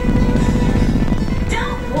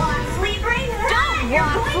 Don't walk, Fleabring, run!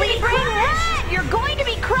 Don't walk, Fleabring, run! You're going to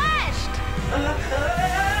be crushed! I'm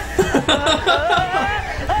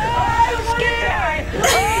scared!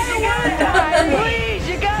 I wanna die! Please,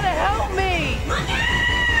 you gotta help me! Look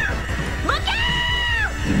out! Look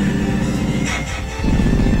out!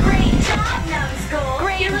 Great job, Numbskull!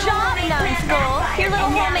 Great job, Numbskull! Your little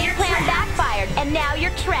homemade plan backfired, and now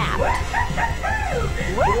you're trapped.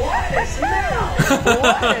 What a smell!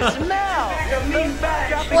 What a smell! A mean bat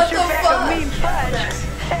dropping What the your back fuck? a mean punch!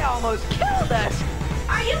 They almost killed us!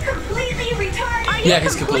 Are you completely retarded? Are Yeah,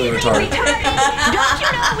 he's completely retarded. Don't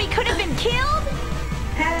you know we could have been killed?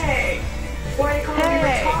 Hey! Why you call me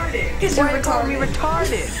Hey. retarded? Because Why you're you call me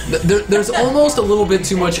retarded. retarded? There's almost a little bit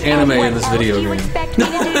too much anime in this video What else do you game. expect me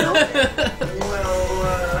to do?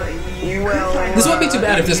 This wouldn't be too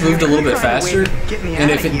bad if this moved a little bit faster, and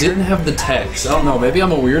if it didn't have the text. I don't know, maybe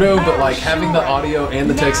I'm a weirdo, but like having the audio and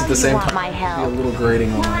the text at the same time would be a little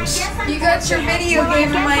grating almost. You got your video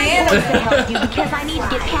game and my To anime. help you because I need to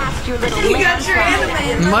get past your little You got your anime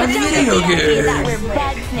and My my video That game! we're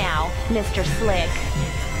bugs now, Mr. Slick.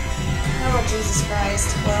 Oh, Jesus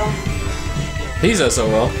Christ. Well, He's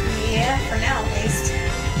SOL. yeah, for now at least.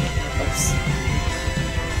 Oops.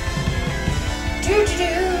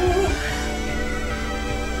 Do-do-do.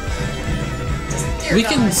 Dear We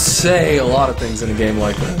can God. say a lot of things in a game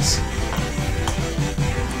like this.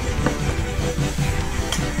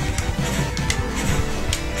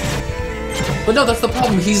 But no, that's the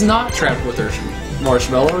problem. He's not trapped with her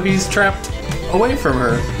marshmallow. He's trapped away from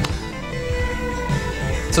her.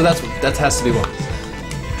 So that has to be one.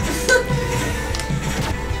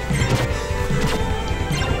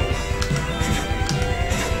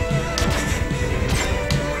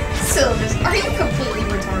 Sylvus, are you completely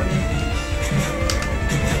retarded?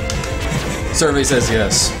 Survey says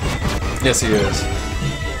yes. Yes, he is.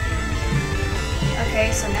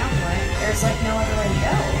 Okay, so now what? There's like no other way to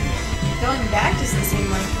go. Going back doesn't seem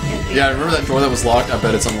like it'd be. Yeah, remember that door that was locked? I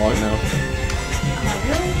bet it's unlocked now.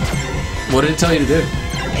 Really? What did it tell you to do?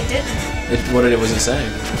 It didn't. What was it saying?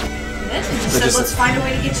 It didn't. It just It said, just- let's find a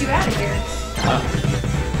way to get you out of here. Ah.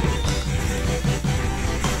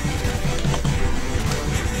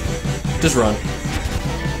 Just run.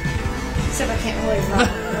 Except I can't really run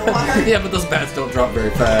underwater. Yeah, but those bats don't drop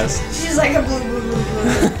very fast. She's like a blue, blue, blue,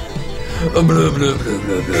 blue. Blah, blah, blah,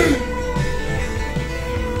 blah, blah.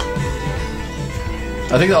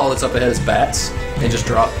 I think that all that's up ahead is bats, and just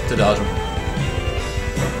drop to dodge them.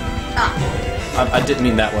 Ah. I didn't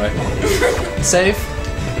mean that way. Save.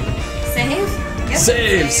 Save? Yes,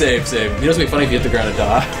 Save. You know what's gonna be funny if you hit the ground and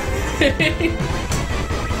die?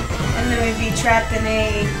 And then we'd be trapped in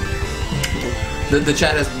a. The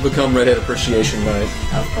chat has become Red Hat Appreciation Night.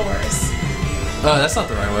 Of course. That's not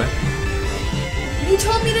the right way. You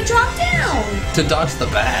told me to drop down! To dodge the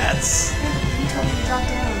bats. You told me to drop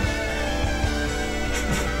down.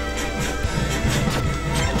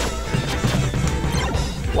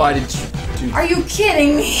 Why did you... Are you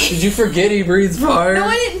kidding me? Did you forget he breathes fire? No,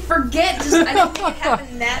 I didn't forget. Just I didn't think it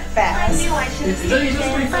happened that fast. I knew I should have stayed in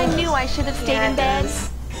bed. I knew I should have stayed Yeah, in it bed. does.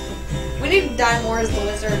 We need to die more as the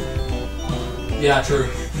wizard. Yeah, true.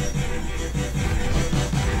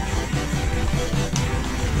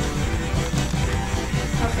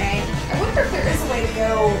 Okay. I wonder if there is a way to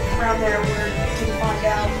go around there where you can find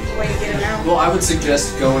out the way to get him out. Well, I would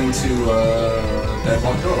suggest going to that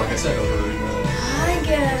locked door, like I said, over in I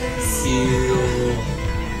guess. Heal.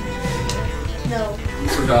 No.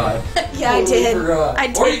 Forgot. Yeah, I did. Forgot.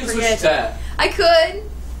 I Or you did can switch forget. to that. I could.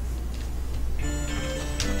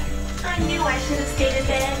 I knew I should have stayed in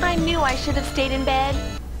bed. I knew I should have stayed in bed.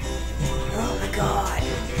 Oh my god.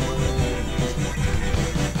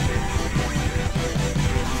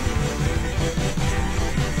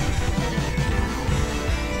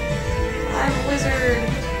 I'm a wizard.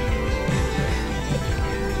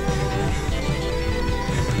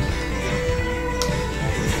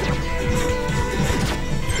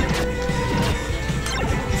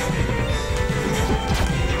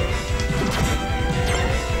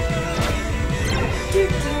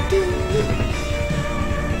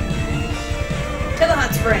 To the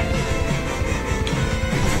hot spring.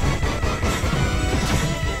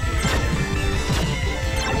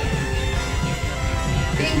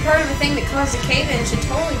 Being part of a thing that caused a cave-in should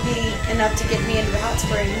totally be enough enough to get me into the hot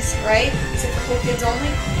springs, right? Is it for cool kids only?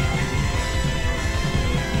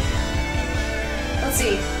 Let's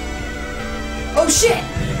see. Oh shit!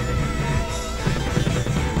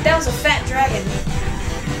 That was a fat dragon.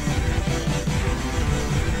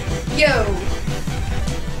 Yo!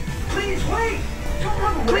 Please wait! Don't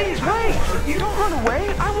run away! Please wait! Don't run away!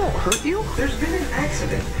 I won't hurt you! There's been an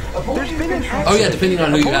accident. Oh yeah, depending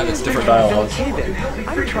on who you have, it's different dialogue.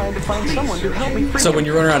 I'm trying to find someone to help me. So when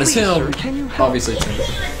you run around as him, obviously it's him. If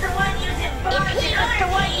he was the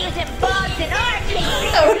one using bugs and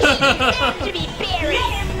arcades, Oh he deserves to be buried.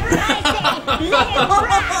 I say, let him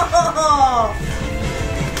rot.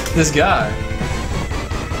 This guy.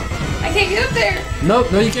 I can't get up there.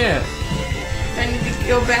 Nope, no you can't. Do I need to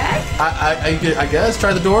go back? I guess,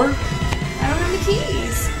 try the door. I don't have the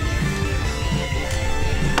keys.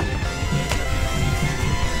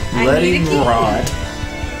 Let need a him key. rot.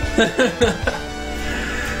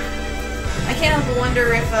 I can't help but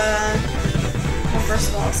wonder if, well, first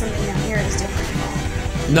of all, something down here is different at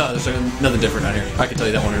all. No, there's nothing different out here. I can tell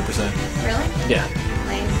you that 100%. Really? Yeah.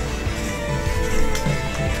 Lame.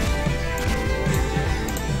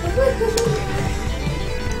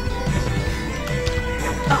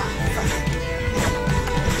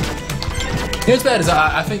 You know what's bad is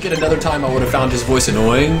I think at another time I would have found his voice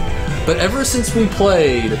annoying, but ever since we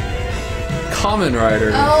played Kamen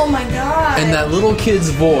Rider Oh my god. and that little kid's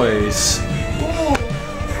voice, Ooh.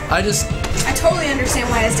 I totally understand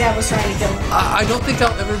why his dad was trying to kill him. I don't think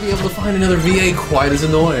I'll ever be able to find another VA quite as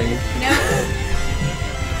annoying. No?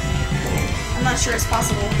 I'm not sure it's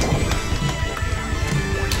possible.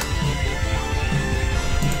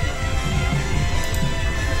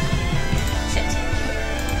 Shit.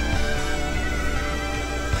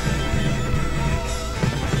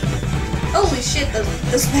 Holy shit,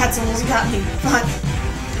 those bats almost got me. Fuck.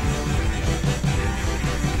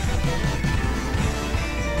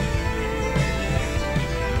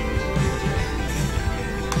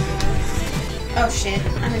 Oh shit,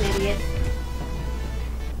 I'm an idiot.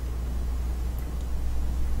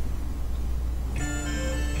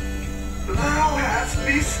 Thou hast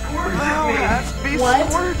besquirted Thou me. hast What?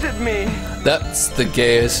 besquirted me. That's the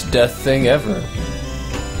gayest death thing ever.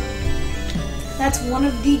 That's one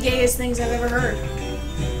of the gayest things I've ever heard.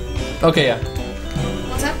 Okay, yeah.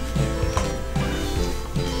 What's up?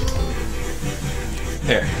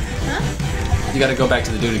 Here. Huh? You gotta go back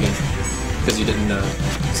to the dude again. Because you didn't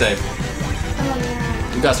save. Oh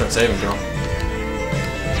yeah. You gotta start saving, girl.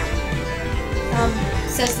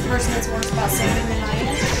 Says the person that's worse about saving than I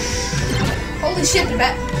am. Holy shit, the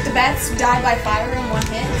bats die by fire in one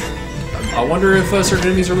hit? I wonder if certain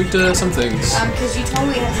enemies are weak to some things. Because you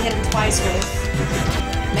totally have to hit him twice with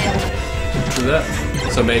mail. Do that.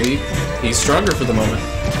 So maybe he's stronger for the moment.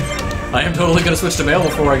 I am totally gonna switch to male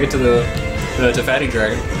before I get to the to Fatty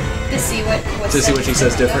Dragon. To see what she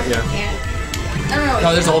says different, yeah. I don't know,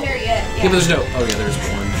 Oh, there's it's a not whole. there yet. Yeah, but there's no. Oh yeah, there's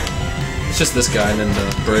one. It's just this guy and then the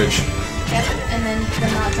bridge. Yep, and then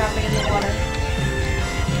they're not dropping in the water.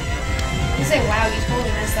 You say, wow, you totally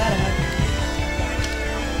messed that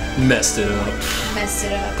up. Messed it up. Messed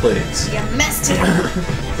it up. Please. You messed it up.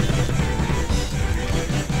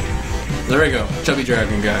 There we go, chubby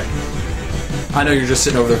dragon guy. I know you're just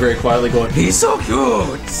sitting over there very quietly going, he's so cute!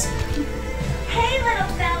 Hey, little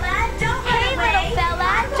fella, don't run away. Hey, little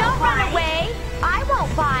fella, don't run away. I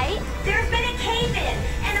won't bite. There's been a cave-in,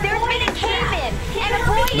 and a boy is trapped.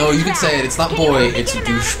 No, you can say it, it's not boy, it's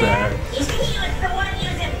douchebag. If he was the one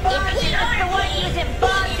using bugs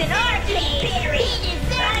and arcades, he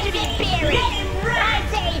deserves to be buried. Let him rot. I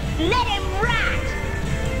say, let him rot.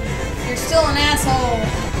 You're still an asshole.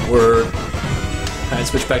 Word. Alright,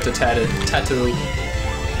 switch back to tattoo. Tattoo?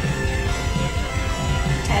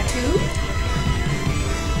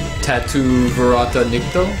 Tattoo Verata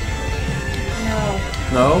Nicto? No.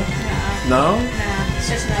 No? Nah. No? Nah. It's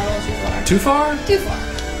just not a little too far. Too far? Too far.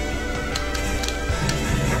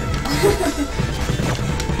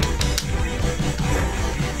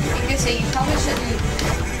 You could say you probably shouldn't.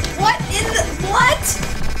 What in the. What?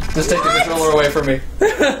 Just take the What? controller away from me.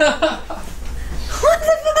 What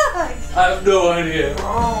the fuck? I have no idea.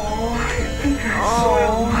 Oh, I think I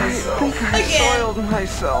soiled myself. Again. Soiled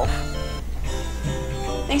myself.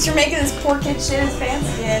 Thanks for making this poor kid shit his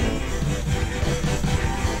pants again.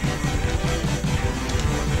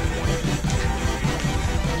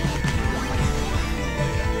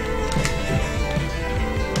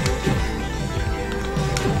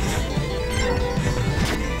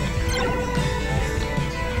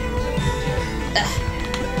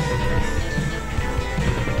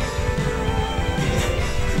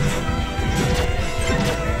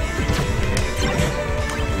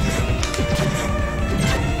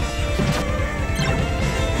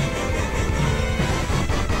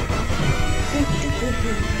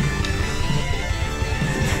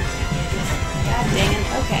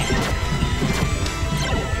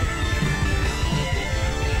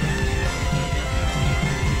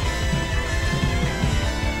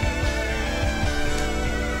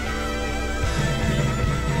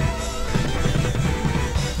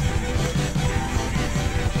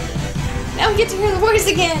 get to hear the voice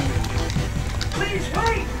again. Please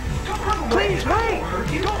wait! Don't run away! Please wait!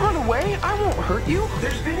 Don't run away! I won't hurt you!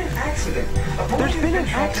 There's been an accident. There's been an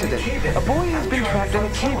accident. A boy has been trapped in a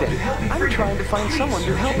cave-in. I'm trying to find someone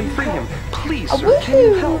to help me free him. Please, sir, can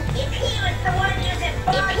you help? If he was the one using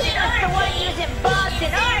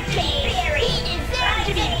Boston Arcade, he deserves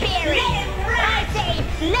to be buried. I say,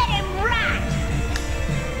 let him rot.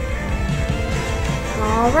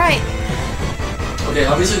 All right. Okay,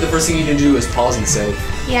 obviously the first thing you can do is pause and save.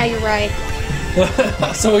 Yeah, you're right.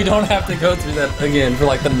 So we don't have to go through that again for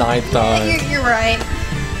like the 9th time. You're right.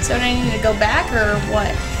 So do I need to go back or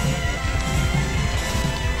what?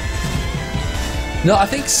 No, I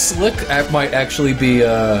think Slick might actually be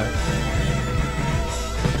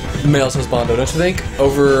Mail's husbando, don't you think?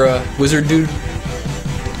 Over Wizard Dude.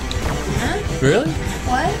 Huh? Really?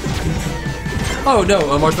 What? Oh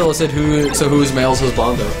no, Marshmallow said who. So who is Mail's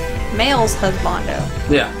husbando? Mail's husbando.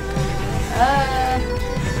 Yeah.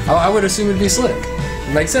 I would assume it'd be Slick.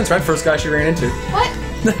 Makes sense, right? First guy she ran into. What?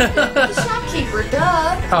 The shopkeeper,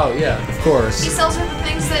 duh. Oh yeah, of course. He sells her the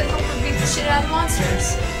things that help her beat the shit out of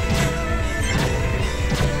monsters.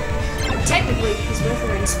 Technically, he's with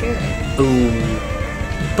her in spirit. Ooh.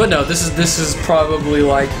 But no, this is probably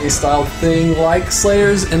like a style thing like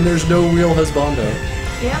Slayers, and there's no real husbando.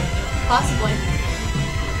 Yeah, possibly.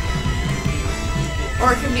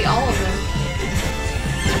 Or it could be all of them.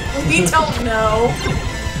 We don't know.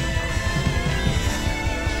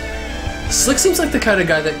 Slick seems like the kind of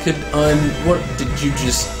guy that could what did you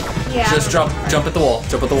just jump at the wall?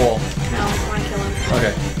 Jump at the wall. No, I want to kill him.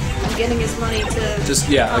 Okay. I'm getting his money to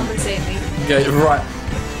compensate me. Okay, right.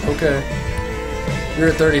 Okay. You're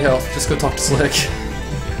at 30 health. Just go talk to Slick.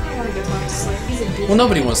 I don't want to go talk to Slick. He's a bitch. Well,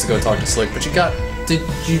 nobody wants to go talk to Slick, but did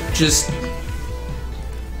you just...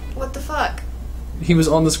 What the fuck? He was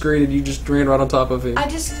on the screen and you just ran right on top of him. I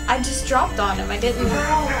just dropped on him. I didn't.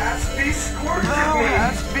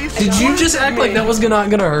 Did you just act like that was not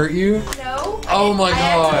gonna hurt you? No. Oh my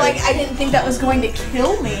god. Like I didn't think that was going to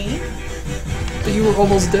kill me. But you were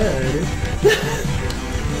almost dead.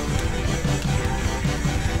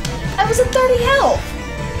 I was at 30 health.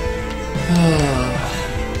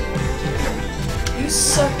 You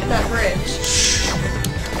sucked at that bridge.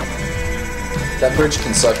 That bridge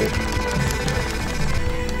can suck it.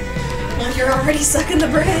 Well, you're already sucking the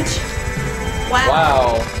bridge. Wow.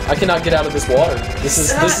 Wow. I cannot get out of this water. This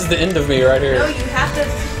is the end of me right here. No, you have to.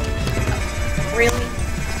 Really?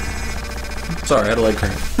 Sorry, I had a leg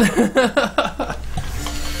cramp.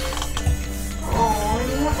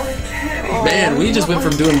 Man, we just went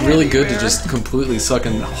from doing really good to just completely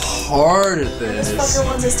sucking hard at this. This fucker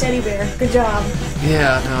wants his teddy bear. Good job.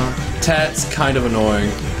 Yeah, no. Tat's kind of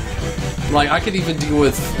annoying. Like, I could even deal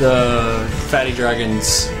with the Fatty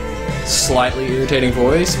Dragon's slightly irritating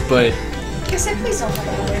voice, but Guess I please don't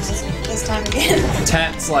have the words this time again.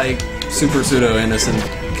 Tat's, like, super pseudo-innocent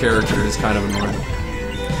character is kind of annoying.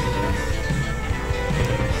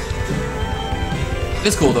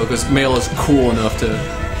 It's cool, though, because Mail is cool enough to...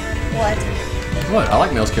 What? What? I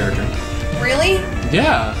like Mail's character. Really?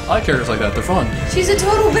 Yeah, I like characters like that. They're fun. She's a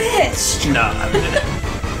total bitch. Nah.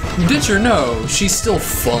 Bitch or no, she's still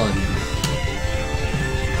fun.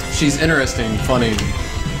 She's interesting, funny,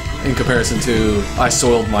 in comparison to I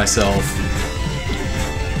soiled myself.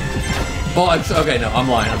 Well, okay, no, I'm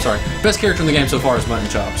lying. I'm sorry. Best character in the game so far is Mutton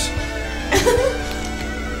Chops.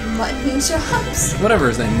 Mutton Chops? Whatever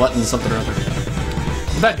his name, Mutton something or other.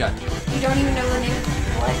 The bad guy. You don't even know the name?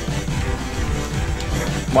 What?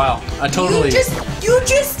 Wow, I totally... You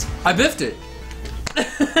just... I biffed it.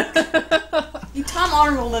 You Tom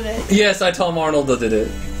Arnolded it. Yes, I Tom Arnolded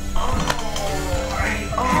it.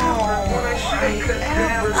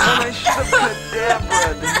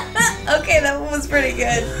 Okay, that one was pretty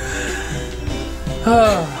good.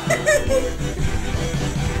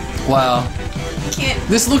 Wow. Can't.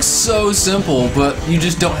 This looks so simple, but you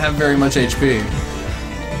just don't have very much HP.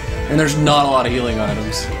 And there's not a lot of healing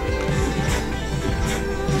items.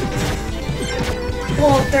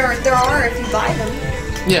 Well, there are if you buy them.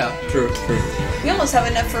 Yeah, true. We almost have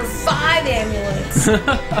enough for 5 amulets.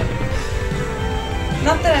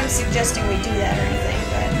 Not that I'm suggesting we do that or anything,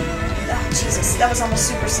 but... Oh, Jesus, that was almost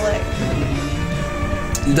super slick.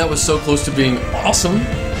 That was so close to being awesome.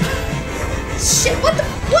 Shit, what?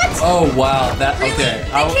 Oh, wow. That, Really? okay.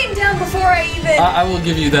 They came down before I even... I will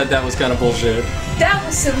give you that was kind of bullshit. That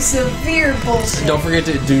was some severe bullshit. Don't forget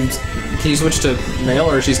to do... Can you switch to Mail,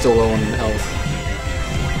 or is she still low on health?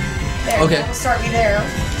 There, Okay. that'll start me there.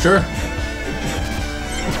 Sure.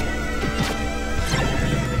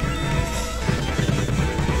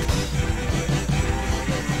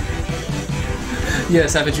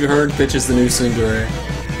 Yes, haven't you heard? Bitch is the new tsundere.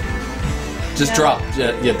 Just No. drop.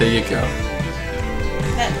 Yeah, there you go.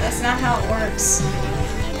 That's not how it works.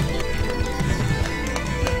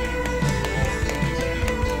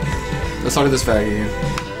 Let's talk to this faggot again.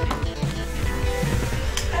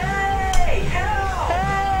 Hey, help!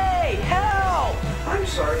 Hey, help! I'm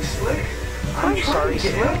sorry, Slick. I'm sorry, trying to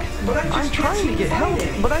Slick. but I just I'm can't trying seem to get help, find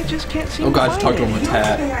it. but I just can't seem Oh to god, find just talk to him it. with The only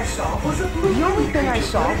Tat. thing I saw was a blue The only winged thing I creature,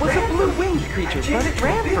 saw but it was a ran blue from me. winged creature, I but chased it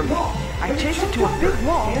ran to a from me. big wall, I but it chased it jumped to a over, big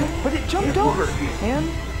wall, and but it jumped it over, lost me. and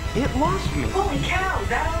it lost me. Holy cow,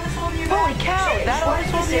 that all this holding you back? Holy cow, Sheesh, that all why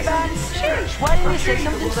this didn't holding you you back? say something sooner? Sheesh, why didn't you I'm say sure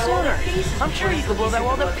something could blow that wall sooner? to pieces I'm sure you could blow that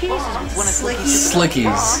wall to pieces when I flick you to the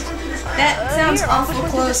Slickies. That sounds here, awful I'll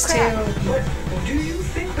push close this crack. too. But do you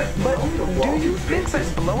think that But blowing the do wall you to think bits that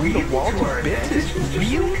is blowing the really wall to to our bits is advantage, Mr.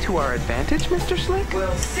 really Slick? to our advantage, Mr. Slick?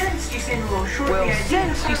 Well, since you seem a little short in Well, the idea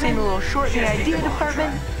since you seem a little short in the just take idea the bomb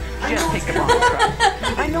department, try. just take the bomb try.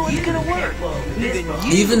 I know it's gonna work.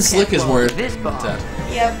 Even Slick is more this bomb. Tat.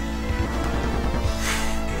 Yep.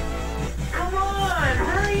 Come on,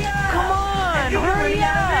 hurry up! Come on, hurry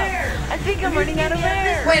up! I think I'm running out of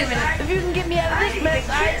air. Wait a minute. If you can get me out of this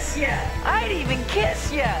mess, I'd even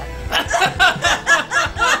kiss ya.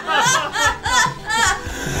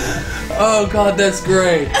 Oh god, that's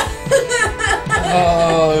great.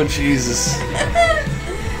 Oh Jesus.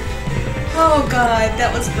 Oh god,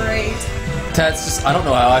 that was great. Tat's just, I don't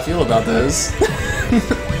know how I feel about this.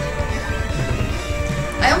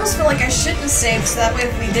 I almost feel like I shouldn't have saved, so that way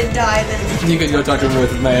if we did die, then You could go talk to him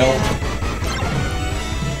with Mail. Yeah.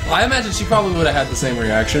 I imagine she probably would have had the same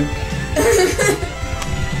reaction.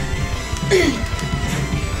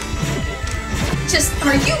 Just,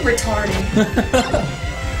 are you retarded?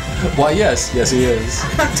 Why, yes, he is. I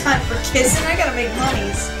don't have time for kissing, I gotta make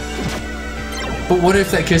monies. But what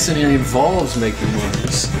if that kissing involves making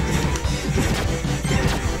moves?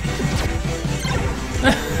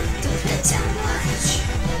 Depends how much.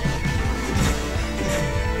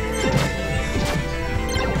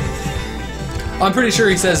 I'm pretty sure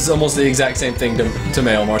he says almost the exact same thing to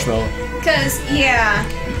Mail Marshmallow. Cause, yeah,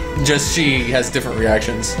 Just she has different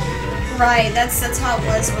reactions. right, that's how it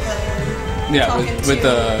was with Yeah, talking with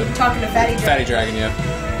the talking to Fatty Fatty Dragon, yeah.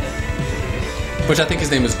 Which I think his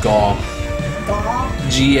name is Gaw. Gaw?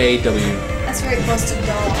 G-A-W. That's very close to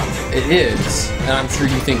dog. It is, and I'm sure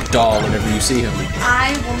you think doll whenever you see him.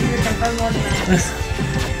 I will neither confirm nor deny.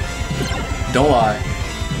 Don't lie.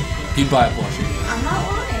 You'd buy a plushie. I'm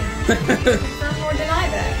not lying. Neither confirm nor deny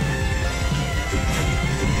that.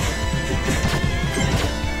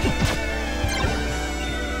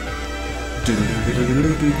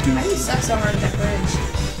 Why do you suck so hard at that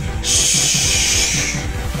bridge? Shh.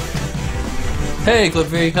 Hey,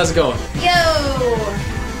 Cliffy, how's it going? Yo!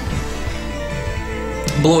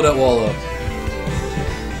 Blow that wall up.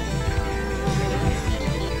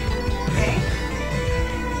 Okay.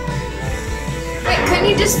 Wait, couldn't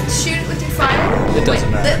you just shoot it with your fire? It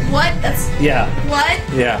doesn't Wait, matter. What? That's Yeah. what?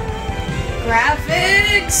 Yeah.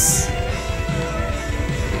 Graphics.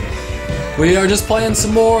 We are just playing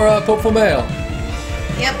some more Popful Mail.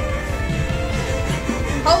 Yep.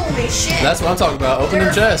 Holy shit. That's what I'm talking about. Open them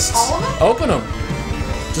They're- chests. all of them? Open them.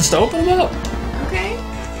 Just open them up. Okay.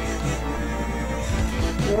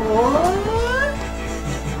 What?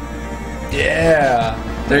 Yeah.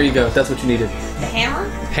 There you go. That's what you needed. The hammer?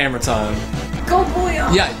 Hammer time. Go boy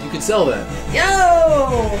on. Yeah, you can sell that.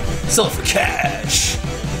 Yo! Sell it for cash.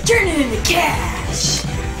 Turn it into cash.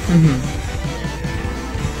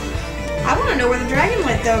 I want to know where the dragon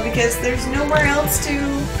went though, because there's nowhere else to.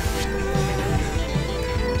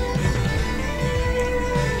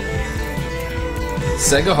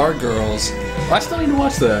 Sega Hard Girls. I still need to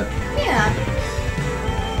watch that. Yeah.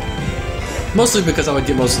 Mostly because I would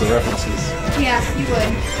get most of the references. Yeah, you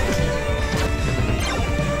would.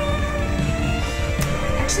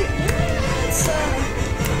 Actually, let's no.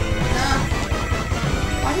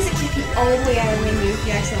 Why does it keep you all the way out of the menu if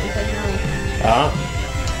you accidentally click no?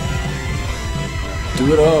 Do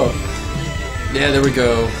it up. Yeah, there we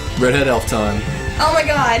go. Redhead elf time. Oh my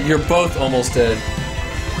god. You're both almost dead.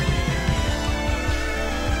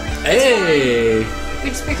 Hey! We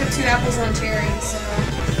just picked up 2 apples and a cherry, so.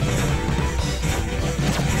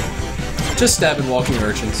 Just stabbing walking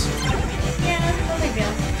urchins. Yeah, no big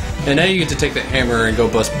deal. And now you get to take the hammer and go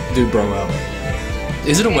bust dude bro out.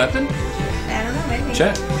 Is it a weapon? I don't know, maybe.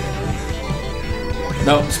 Check.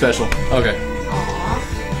 No, special. Okay. Aww.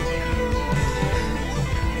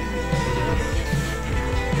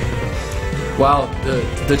 Wow,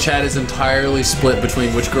 the chat is entirely split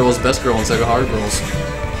between which girl is best girl and Sega Hard Girls.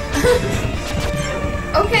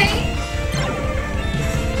 Okay.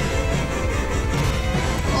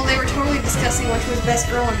 discussing which was best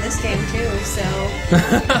girl in this game too. So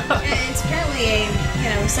and it's apparently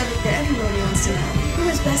a subject that everybody wants to know. Who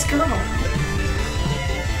is best girl?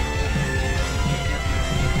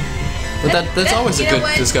 But that's always a good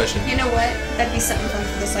discussion. You know what? That'd be something fun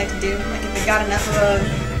for the site to do. Like if they got enough of a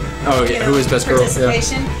who is best girl?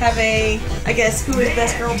 Participation. Have a who is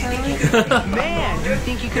best girl tournament. Man, do you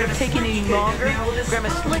think you could have taken any longer? Grandma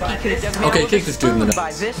Slicky could have done Okay, kick this dude in the by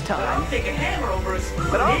nuts. this time. I'll take a hammer over a spoon.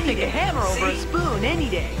 But I'll take a hammer over a spoon any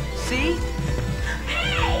day. See?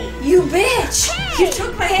 You bitch! You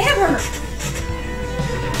took my hammer.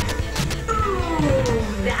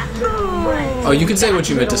 Oh, you can say what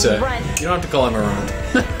you meant to say. You don't have to call him around.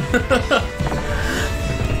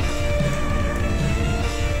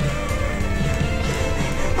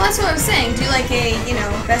 Well, that's what I was saying. Do like a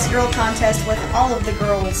best girl contest with all of the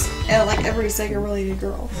girls, like every Sega related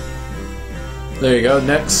girl. There you go.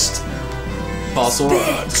 Next, fossil rock.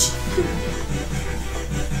 Bitch.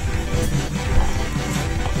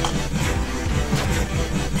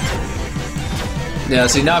 Yeah,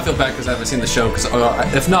 see, now I feel bad because I haven't seen the show, because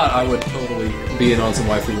if not, I would totally be in on some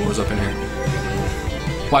waifu wars up in here.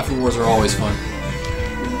 Waifu wars are always fun.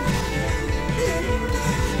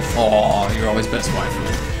 Aw, you're always best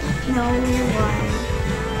waifu. No, you're lying.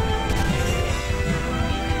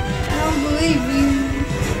 I don't believe you.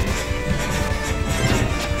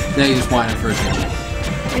 Now you just whining for attention.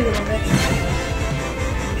 Maybe a little bit.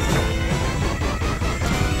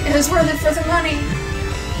 It was worth it for the money.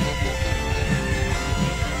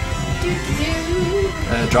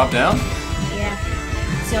 Drop down? Yeah,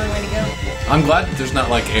 it's the only way to go. I'm glad that there's not,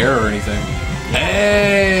 like, air or anything.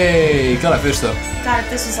 Hey! Got a fish, though. God, if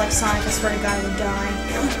this was like Sonic, I swear to God, I would die.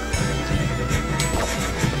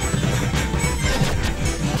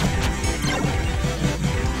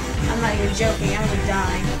 I'm not even joking, I would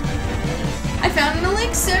die. I found an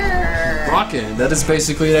elixir! Rockin', that is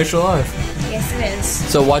basically an extra life. Yes, it is.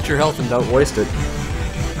 So watch your health and don't waste it.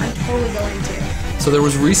 I'm totally going to. So there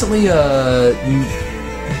was recently a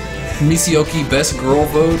Misioki Best Girl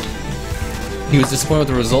vote. He was disappointed with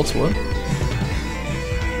the results. What?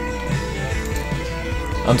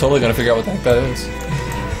 I'm totally gonna figure out what the heck that is.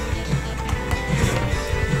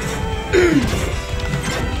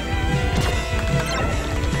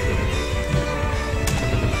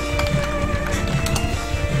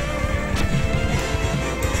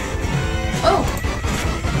 Oh!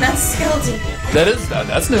 That's a skeleton.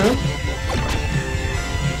 That's new.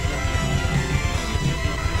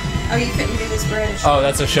 Oh, you couldn't do this bridge. Oh,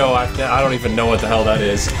 that's a show. I don't even know what the hell that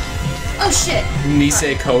is. Oh, shit.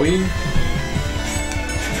 Nisei Koi?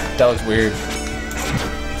 That looks weird.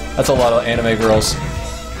 That's a lot of anime girls. It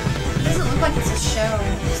doesn't look like it's a show.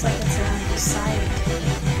 It looks like it's a site.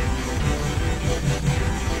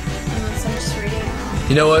 Unless I'm just reading it wrong.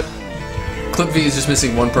 You know what? Clip V is just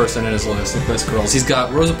missing one person in his list of best girls. He's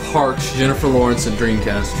got Rosa Parks, Jennifer Lawrence, and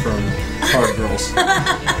Dreamcast from Hard Girls.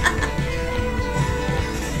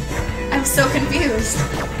 I'm so confused.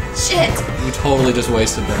 Shit. You totally just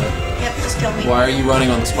wasted that. Yep, just kill me. Why are you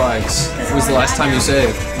running on the spikes? When was the last time you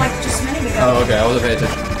saved? Like just a minute ago. Oh, okay, I wasn't paying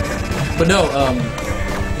attention. But no,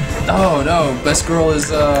 oh no, best girl is,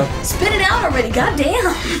 Spit it out already,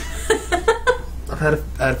 goddamn. I've had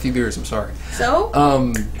a few beers, I'm sorry. So?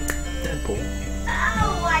 Deadpool.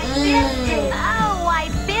 Oh, I biffed it. Oh, I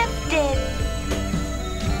biffed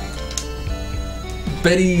it.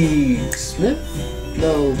 Betty Smith?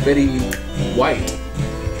 No, Betty White.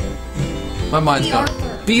 My mind's B. gone.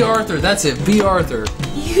 Arthur. B. Arthur, that's it, B. Arthur.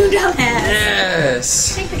 You dumbass.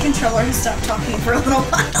 Yes! Take the controller and stop talking for a little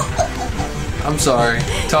while. I'm sorry.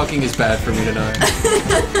 Talking is bad for me tonight.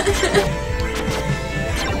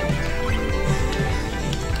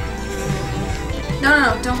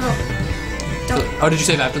 No, don't go. Don't. Oh, did you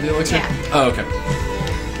save after the elixir? Yeah. Oh, okay.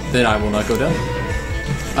 Then I will not go down.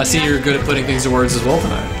 I see you're good at putting things to words as well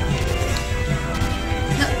tonight.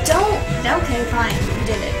 No, don't. Okay, fine. You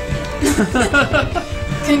did it.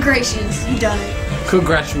 Congratulations, you done it.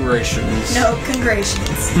 Congratulations. No,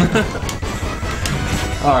 congratulations.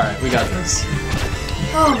 Alright, we got this.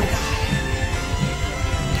 Oh my god.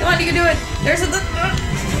 Come on, you can do it. There's a...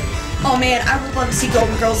 Oh man, I would love to see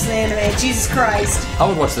Golden Girls in the anime. Jesus Christ. I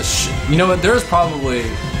would watch this shit. You know what? There's probably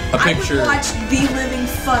a picture. I would watch the living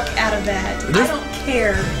fuck out of that. I don't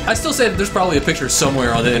care. I still say that there's probably a picture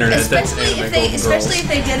somewhere on the internet that's anime Golden Especially Girls. if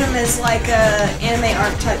they did them as like anime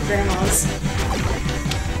archetype grandmas.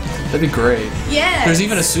 That'd be great. Yes. There's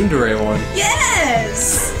even a tsundere one.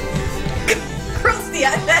 Yes. Girls, the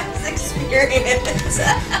IMAX experience.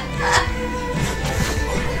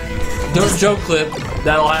 Don't joke clip.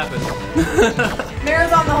 That'll happen.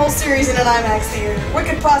 Marathon the whole series in an IMAX theater. What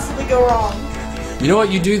could possibly go wrong? You know what?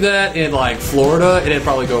 You do that in like Florida, and it'd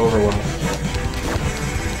probably go over well.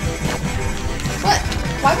 What?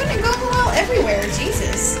 Why wouldn't it go well everywhere?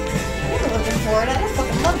 Jesus. I never lived in Florida. I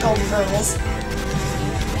fucking love Golden Girls.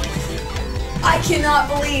 I cannot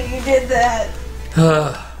believe you did that.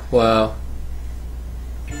 Wow.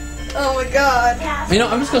 Oh my god. You know,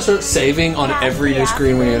 I'm just gonna start saving on every new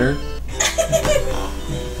screen we enter.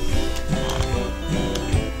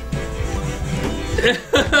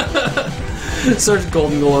 Search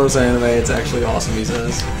Golden Girls anime, it's actually awesome, he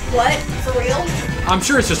says. What? For real? I'm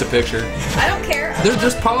sure it's just a picture. I don't care.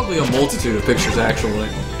 There's probably a multitude of pictures, actually.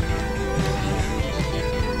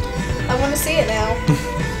 I want to see it now.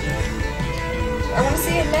 I want to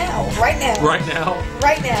see it now. Right now. Right now?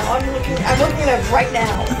 Right now. I'm looking at it right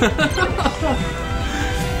now.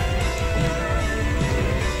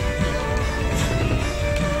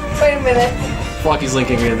 Wait a minute. Flocky's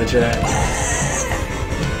linking me in the chat.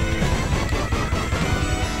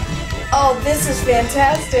 Oh, this is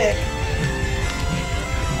fantastic.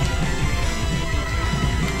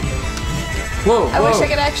 Whoa, I wish I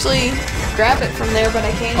could actually grab it from there, but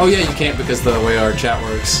I can't. Oh yeah, you can't because of the way our chat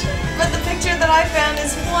works. But the picture that I found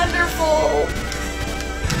is wonderful.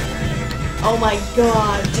 Oh my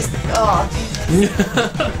god, just, oh, Jesus.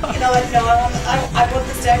 You know what, no, I want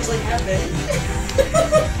this to actually happen.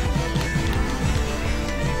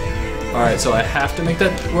 Alright, so I have to make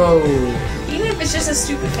that, whoa. Even if it's just a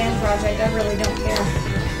stupid fan project, I really don't care.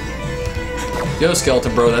 Yo,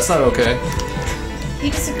 Skeleton Bro, that's not okay. He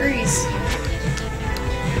disagrees.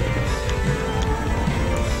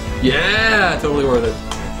 Yeah, totally worth it.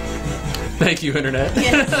 Thank you, Internet.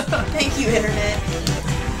 Yes, thank you, Internet.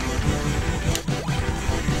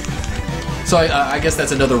 So I guess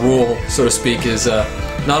that's another rule, so to speak, is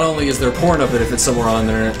not only is there porn of it if it's somewhere on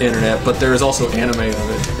the internet, but there is also anime of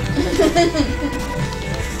it.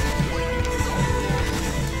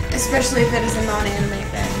 Especially if it is a non-anime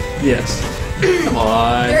thing. Yes. Come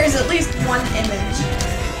on. There is at least one image.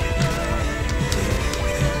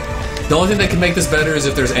 The only thing that can make this better is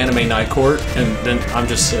if there's anime night court, and then I'm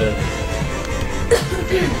just I'm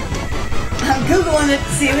Googling it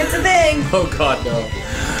to see if it's a thing. oh god, no.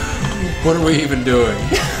 What are we even doing?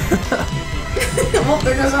 Well,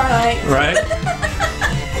 there goes our night. Right?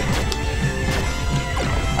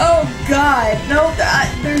 Oh god, no,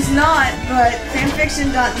 there's not, but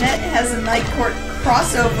fanfiction.net has a night court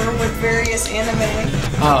crossover with various anime.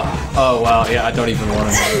 Oh wow, yeah, I don't even want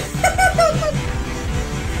to know.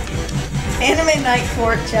 Anime Night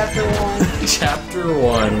Court, Chapter 1. Chapter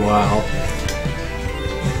 1, wow.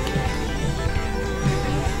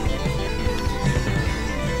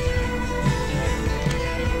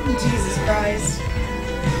 Jesus Christ.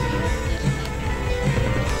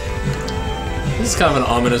 This is kind of an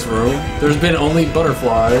ominous room. There's been only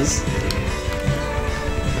butterflies.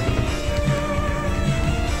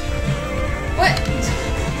 What?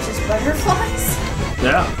 Just butterflies?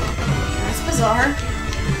 Yeah. That's bizarre.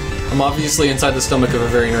 I'm obviously inside the stomach of a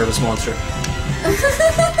very nervous monster. Oh,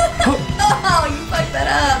 you fucked that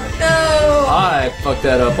up. No. I fucked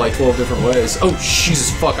that up like 12 different ways. Oh,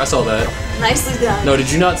 Jesus, fuck, I saw that. Nicely done. No, did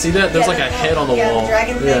you not see that? There's like a head on the wall. The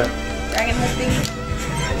dragon thing. Yeah. Dragon head thing.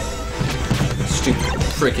 Stupid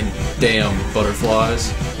freaking damn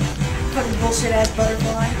butterflies. Fucking bullshit ass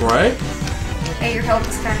butterfly. Right? Hey, your health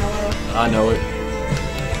is kinda low. I know it.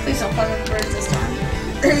 Please don't fuck with the birds this time.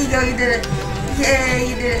 There you go, you did it. Yeah,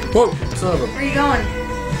 you did it. Whoa, son of a... Where are you going?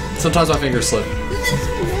 Sometimes my fingers slip.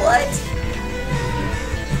 What?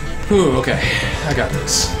 Ooh, okay. I got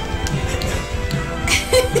this.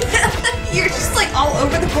 You're just like all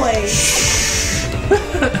over the place.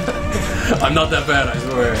 I'm not that bad, I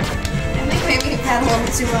swear. I think maybe you pat a little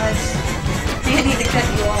bit too much. I think I need to cut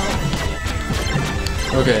you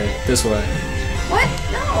off. Okay, this way. What?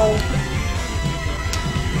 No.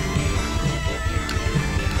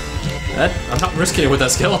 I'm not risking it with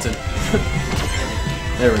that skeleton.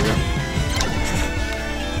 There we go.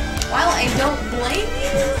 While I don't blame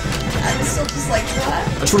you, I'm still just like, what?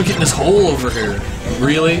 I just want to get in this hole over here.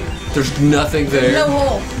 Really? There's nothing there? No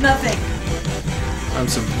hole. Nothing. I'm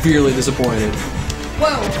severely disappointed.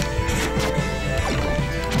 Whoa.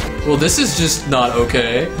 Well, this is just not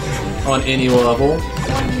okay on any level.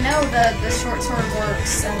 Well, you know the short sword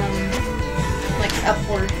works, like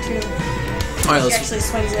upward too. Alright, She actually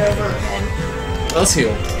swings it over and... let's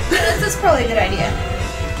heal. Yeah, that's probably a good idea.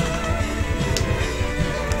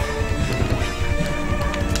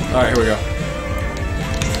 Alright, here we go.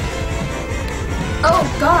 Oh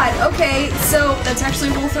god, okay, so that's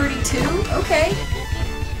actually rule 32? Okay.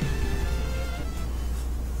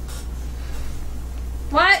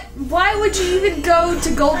 Why would you even go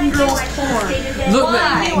to Golden Girls porn? Look,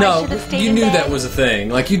 Why? no, you knew that was a thing.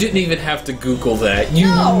 Like, you didn't even have to Google that. You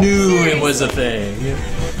knew it was a thing.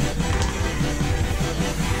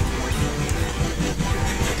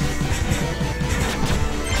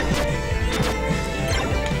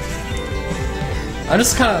 I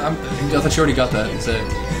just kind of, I thought you already got that. Is it?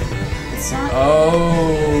 It's not.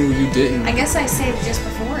 Oh, you didn't. I guess I saved just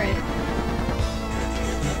before it.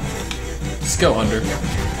 Just go under.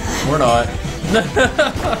 We're not.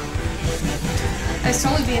 I was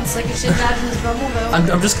totally being slick as shit dodging this bubble though.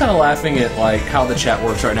 I'm just kind of laughing at like how the chat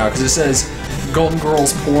works right now because it says Golden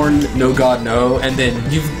Girls porn, no god no, and then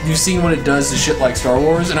you've seen what it does to shit like Star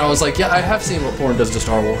Wars, and I was like, yeah, I have seen what porn does to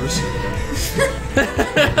Star Wars.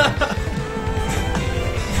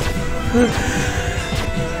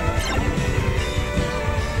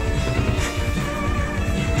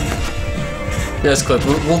 Yes, Clip.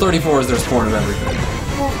 Rule 34 is there's porn of everything.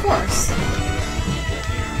 Well, of course.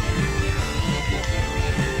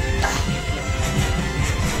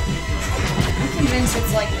 I'm convinced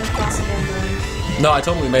it's like impossible to... No, I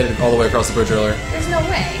totally made it all the way across the bridge earlier. There's no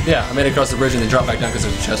way. Yeah, I made it across the bridge and then dropped back down because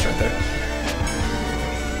there's a chest right there.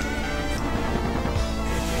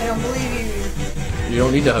 I don't believe you. You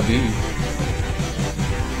don't need to Habib.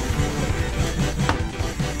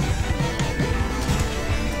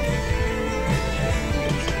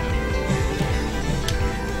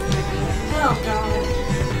 Oh god.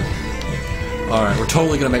 Alright, we're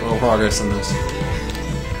totally gonna make more progress on this.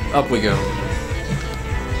 Up we go.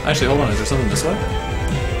 Actually, hold on, is there something this way? I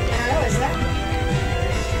don't know, is that?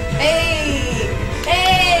 Hey!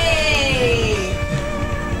 Hey!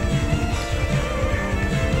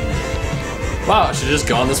 Wow, I should've just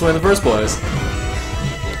gone this way in the first place.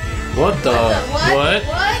 What the? What?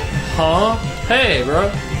 Huh? Hey, bro.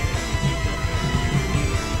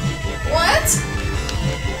 What?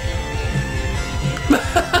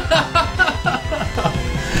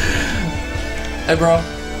 Hey, bro.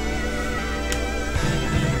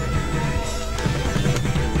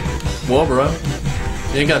 Whoa, bro.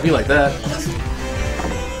 You ain't gotta be like that.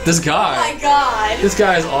 This guy. Oh my god. This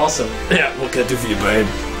guy is awesome. Yeah, what can I do for you, babe?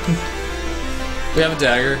 We have a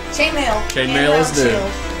dagger. Chainmail. Chainmail is new.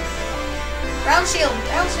 Round shield.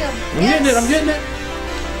 Round shield. I'm getting it, I'm getting it.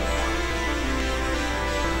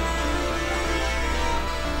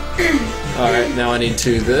 Alright, now I need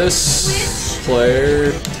to this. Switch.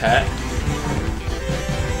 Player. Tat.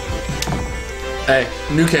 Hey,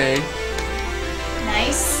 new cane.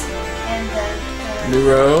 Nice. And New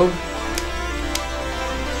robe.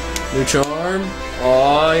 New charm.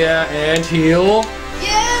 Oh yeah, and heal.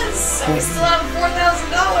 yes! And we still have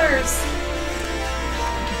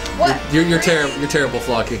 $4,000. What? You're terrible. You're terrible,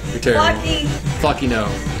 Flocky. You're terrible. Flocky. Flocky, no.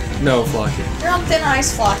 No, Flocky. You're on thin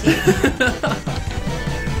ice, Flocky.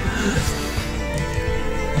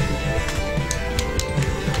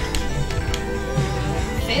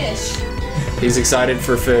 Fish. He's excited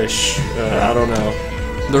for fish. I don't know.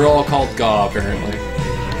 They're all called Gaw, apparently.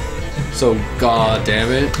 So, God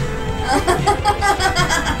damn it.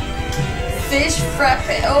 Fish frappe.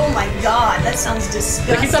 Oh my god, that sounds disgusting.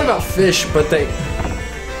 They keep talking about fish, but they...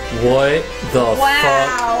 What the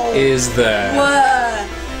Wow. fuck is that? What?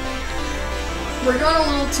 We're going a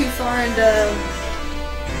little too far into...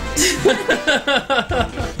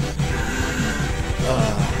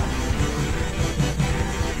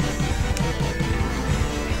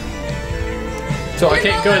 So I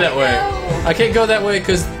can't go that way. I can't go that way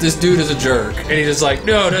because this dude is a jerk, and he's just like,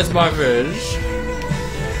 no, that's my fish.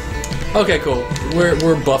 Okay, cool.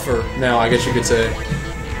 We're buffer now, I guess you could say.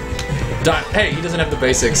 Hey, he doesn't have the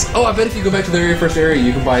basics. Oh, I bet if you go back to the very first area,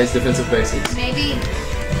 you can buy his defensive basics. Maybe.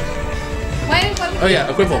 Why? Oh yeah,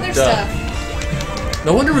 equipment. Other Duh. stuff.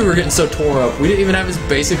 No wonder we were getting so tore up. We didn't even have his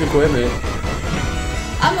basic equipment.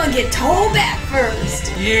 I'm gonna get told back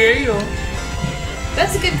first. Yeah.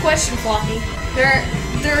 That's a good question, Flocky. There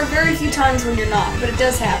are very few times when you're not, but it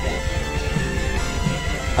does happen.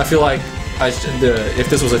 I feel like if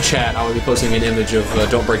this was a chat, I would be posting an image of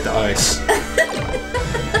 "Don't Break the Ice."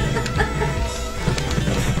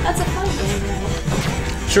 That's a fun game,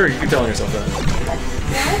 though. Sure, you keep telling yourself that. What?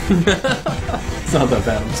 It's not that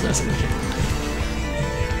bad. I'm just messing with you.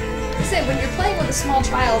 I say, when you're playing with a small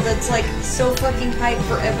child that's like so fucking hyped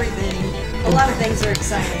for everything, a lot of things are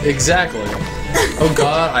exciting. Exactly. Oh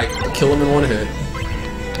god, I kill him in one hit.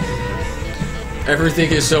 Everything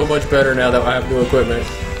is so much better now that I have new equipment.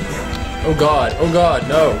 Oh god,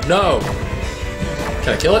 no, no!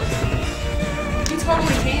 Can I kill it? You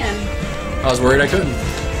totally can. I was worried I couldn't.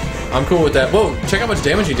 I'm cool with that. Whoa, check how much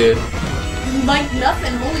damage he did. Like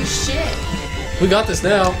nothing, holy shit. We got this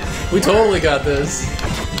now. We totally got this.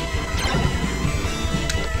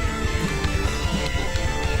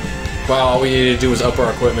 Wow, all we needed to do was up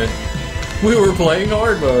our equipment. We were playing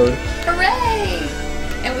hard mode. Hooray!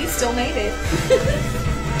 And we still made it.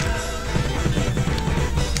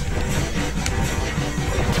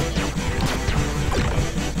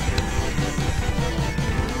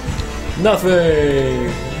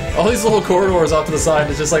 Nothing! All these little corridors off to the side,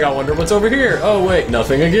 it's just like, I wonder what's over here. Oh wait,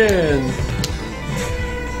 nothing again.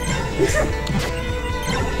 You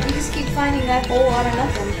just keep finding that hole out of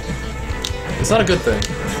nothing. It's not a good thing.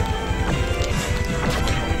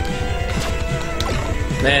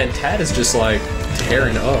 Man, Tad is just like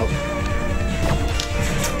tearing up.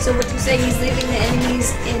 So would you say he's leaving the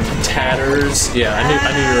enemies in Tatters. Yeah, I knew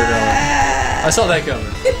you were going. I saw that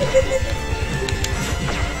coming.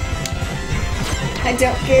 I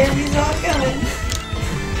don't care if he's not coming.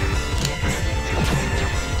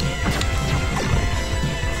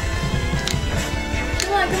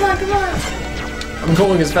 Come on, come on, come on. I'm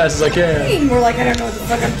going as fast as I can. Being more like I don't know what the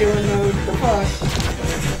fuck I'm doing mode. What the fuck?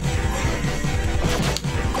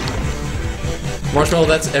 Marshmallow,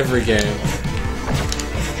 that's every game.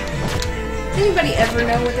 Does anybody ever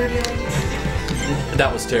know what they're doing?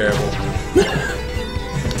 That was terrible.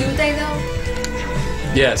 Do they though?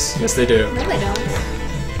 Yes, yes they do. No, they don't.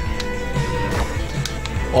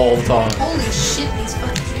 All the time. Holy shit, these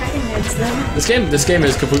fucking dragon heads though. This game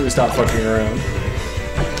has completely stopped fucking around.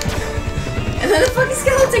 And then the fucking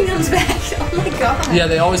skeleton comes back. Oh my god. Yeah,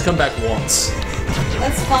 they always come back once.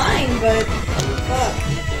 That's fine, but fuck.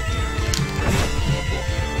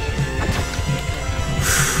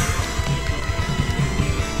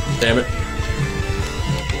 Damn it.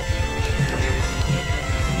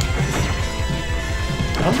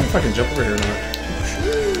 I don't know if I can jump over here or not.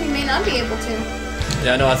 You may not be able to.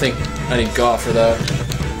 Yeah, no, I think I need Goth for that.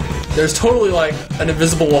 There's totally like an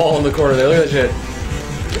invisible wall in the corner there. Look at that shit.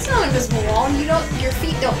 It's not an invisible wall. You don't. Your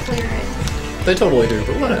feet don't clear it. They totally do,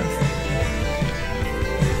 but whatever.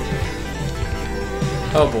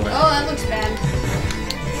 Oh boy. Oh, that looks bad.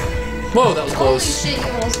 Whoa, that was Holy close. shit,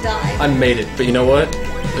 you almost died. I made it, but you know what?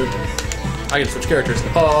 I can switch characters.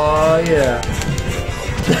 Oh yeah.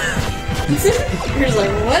 You're just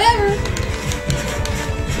like, whatever.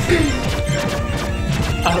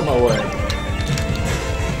 Out of my way.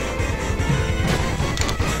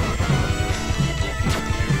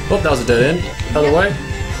 Oh, that was a dead end. Other way.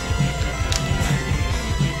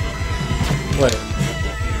 Wait.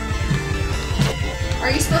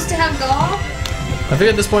 Are you supposed to have gall? I think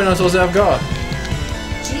at this point I'm supposed to have Goth.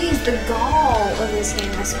 Jeez, the gall of this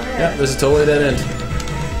game, I swear. Yeah, this is totally a dead end.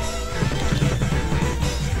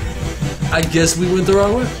 I guess we went the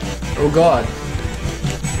wrong way. Oh god.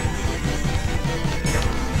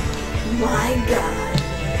 My god.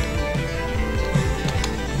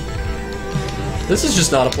 This is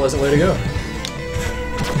just not a pleasant way to go.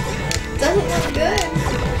 Doesn't look good.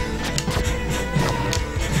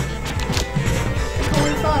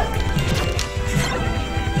 Holy fuck.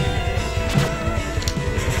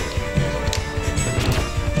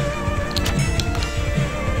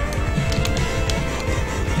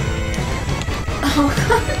 Oh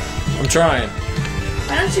god. I'm trying.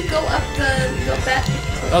 Why don't you go up that?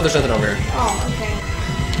 Oh, there's nothing over here. Oh, okay.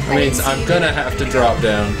 That means I'm gonna have to drop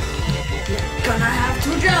down. Gonna have to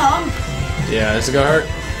jump. Yeah, this is gonna hurt.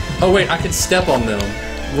 Oh wait, I can step on them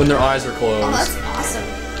when their eyes are closed. Oh, that's awesome.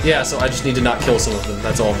 Yeah, so I just need to not kill some of them.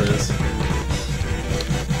 That's all it is.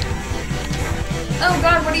 Oh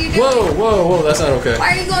god, what are you doing? Whoa, whoa, whoa, that's not okay.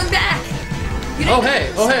 Why are you going back? You didn't Oh hey,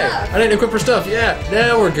 equip oh hey, stuff. I didn't equip her stuff. Yeah,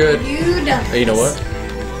 now we're good. You done. Hey, you know what?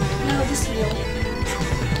 No, just heal.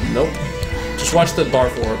 Nope. Just watch the bar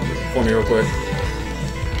for me real quick.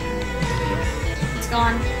 It's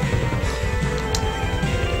gone.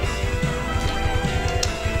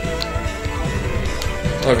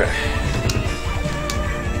 Okay.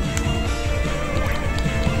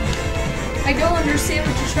 I don't understand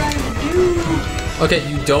what you're trying to do. Okay,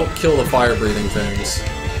 you don't kill the fire-breathing things.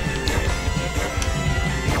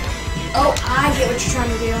 Oh, I get what you're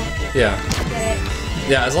trying to do. Yeah. Get it.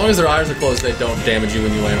 Yeah, as long as their eyes are closed, they don't damage you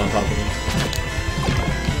when you land on top of them.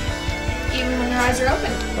 Even when their eyes are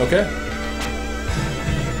open. Okay.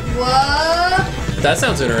 What? That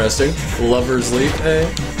sounds interesting. Lover's Leap, eh?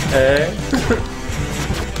 Eh?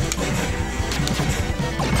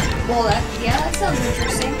 Well, that sounds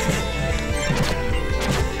interesting.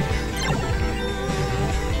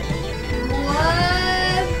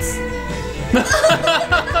 What?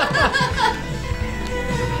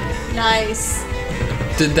 Nice.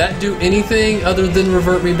 Did that do anything other than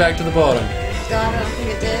revert me back to the bottom? God, I don't think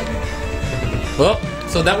it did. Well,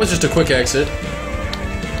 so that was just a quick exit.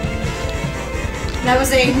 That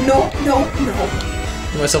was a no.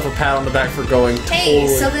 Give myself a pat on the back for going Hey,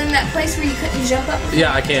 totally... so then that place where you couldn't jump up?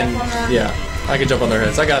 Yeah, I can. Jump on the- Yeah, I can jump on their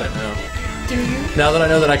heads. I got it now. Do you? Now that I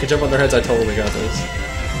know that I can jump on their heads, I totally got this.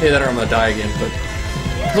 Either that or I'm gonna die again, but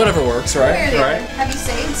whatever works, right? Where are they? Right? Have you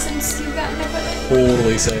saved since you've gotten hit with it?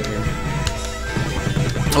 Totally saving.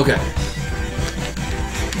 Okay.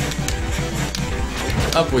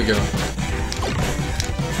 Up we go.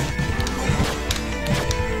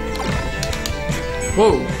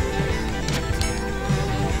 Whoa!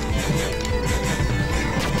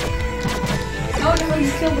 Oh no,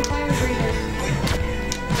 you killed the fire breather.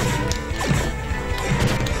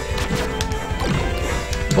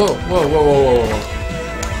 Whoa, whoa, whoa, whoa, whoa,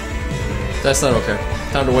 whoa. That's not okay.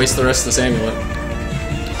 Time to waste the rest of this amulet.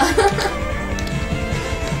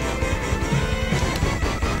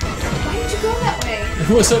 Why did you go that way? It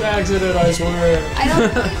was an accident, I swear. I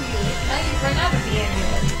don't believe you. Now you've run out of the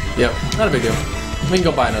amulet. Yep, not a big deal. We can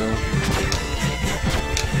go buy another one.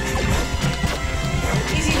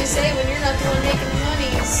 Easy to say when you're not the one making the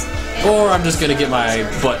monies. And Or I'm just gonna get my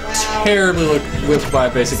butt Wow. terribly whipped by a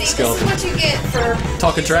basic See, skeleton. this is what you get for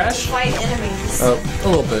Talking refusing trash? to fight enemies. A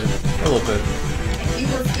little bit. A little bit. You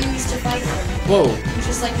refuse to fight them. Whoa. You're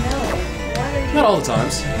just like, no. Why are you? Not all the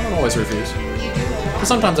times. I don't always refuse. You do a lot. But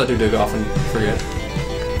sometimes I do dig off and forget.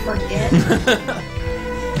 Forget.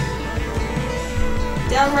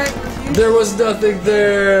 Downright refuse. There was nothing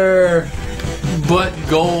there but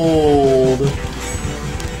gold.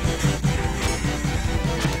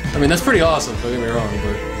 I mean, that's pretty awesome, don't get me wrong,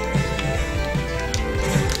 but...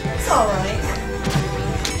 It's alright.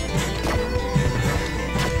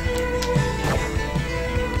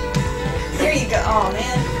 There you go. Oh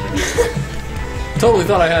man. Totally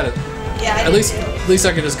thought I had it. Yeah, I At did least, too. at least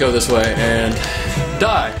I can just go this way and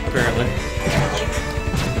die, apparently. Apparently.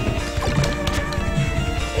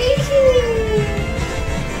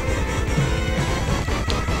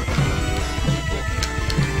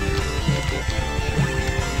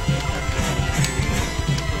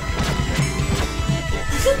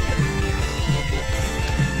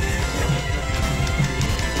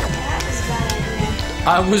 That was a bad idea.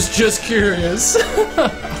 I was just curious.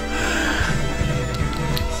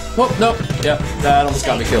 Whoop, nope. Yep, that almost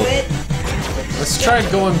got me killed. Quit. Let's try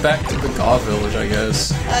going back to the Gaw village, I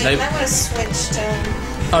guess. You Maybe- might want to switch to.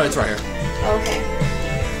 Oh, it's right here. Okay.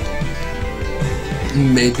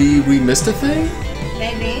 Maybe we missed a thing?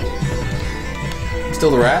 Maybe.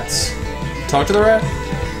 Still the rats? Talk to the rat?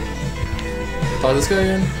 Talk to this guy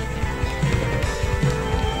again?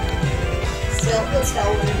 Still, let's tell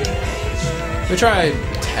what we're doing page. Let me try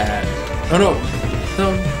Tad. Oh no. No.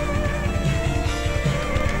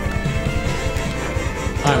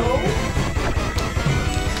 I'm...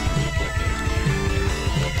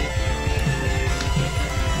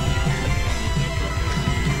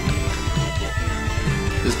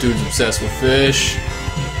 This dude's obsessed with fish.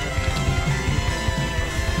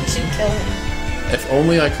 You should kill him. If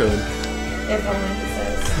only I could. If only he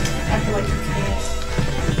says. I feel like you can't.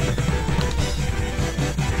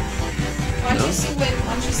 Why don't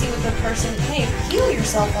you see what the person? Hey, heal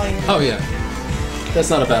yourself while you're. Oh yeah. That's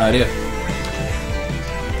not a bad idea.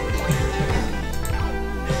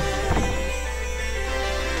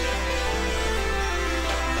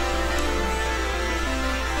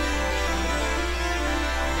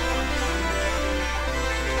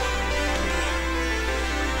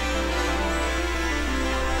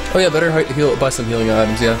 Oh yeah, better heal, buy some healing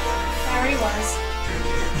items, yeah. I already was.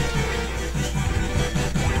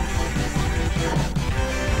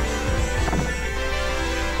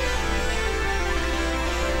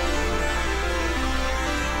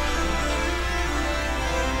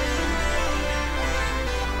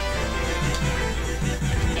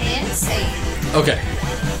 And save. Okay.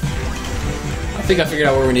 I think I figured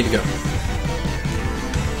out where we need to go.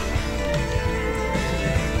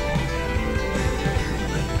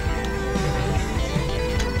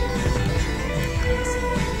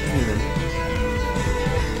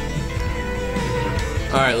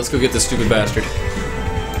 Alright, let's go get this stupid bastard.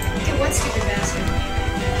 Okay, what stupid bastard?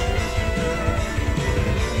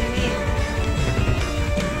 What do you mean?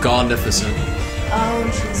 Gonificent. Oh,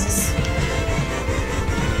 Jesus.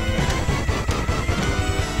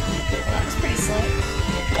 Well, that was pretty slick.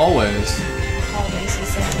 Always. Always, he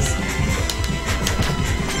says.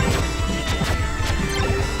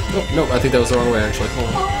 Oh, no, I think that was the wrong way, actually. Hold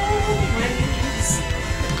on. Always.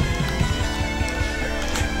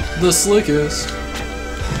 The slickest.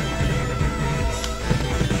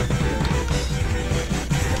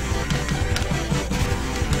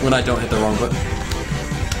 When I don't hit the wrong button.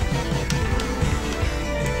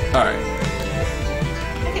 Alright.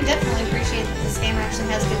 I can definitely appreciate that this game actually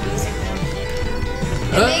has good music now.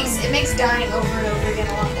 It makes dying over and over again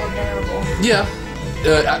a lot more bearable. Yeah.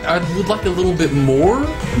 I would like a little bit more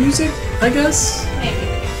music, I guess. Maybe.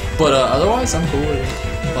 But otherwise, I'm cool with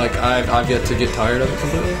it. Like, I've yet to get tired of it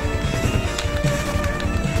completely.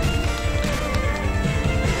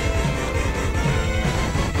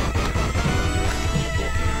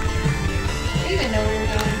 I didn't even know where we were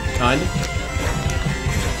going. Kind of.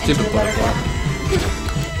 Into Stupid the butterfly. butterfly.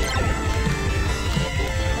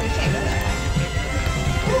 Well, you can't go that way.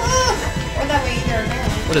 Or that way either,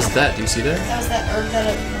 apparently. What is that? Do you see that? That was that herb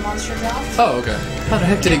that the monster dropped. Oh, okay. How the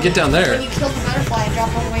heck did it get down there? When you killed the butterfly, it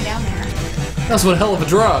dropped all the way down there. That's one hell of a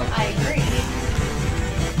drop. I agree.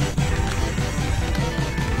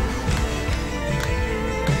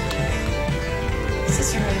 Is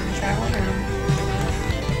this your way to travel or?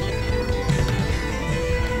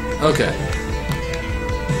 Okay.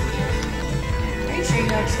 Are you sure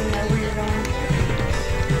you actually know where you're going?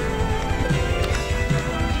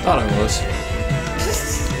 Thought I was.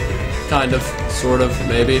 Kind of. Sort of.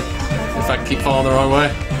 Maybe. If I keep falling the wrong way.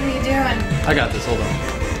 What are you doing? I got this. Hold on.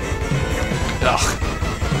 Ugh.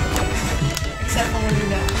 Except for when you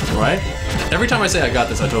don't. Right? Every time I say I got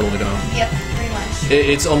this, I totally don't. Yep, pretty much.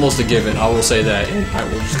 It's almost a given. I will say that. And I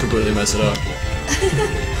will just completely mess it up.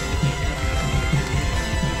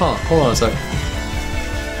 Huh. Hold on a sec.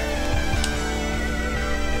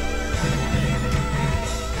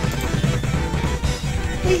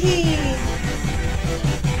 Wee-hee.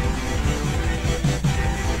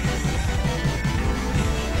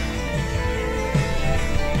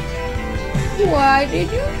 Why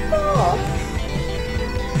did you fall?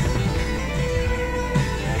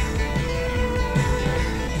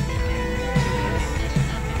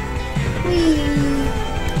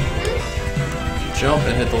 Jump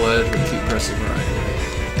and hit the ledge, but keep pressing right.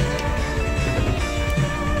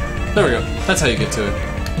 There we go. That's how you get to it.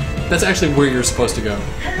 That's actually where you're supposed to go.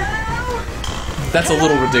 That's a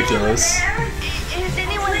little ridiculous. Is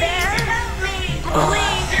anyone there? Help me!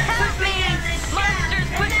 Please help me! Monsters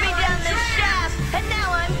put me down this shaft, and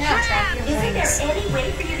now I'm trapped. Isn't there any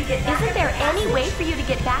way for you to get back? Isn't there any way for you to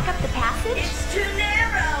get back up the passage? It's too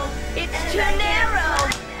narrow. It's too narrow.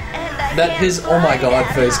 And I That can't his oh my god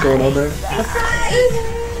fly. face going on there. Besides,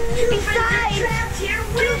 two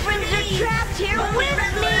friends are trapped here with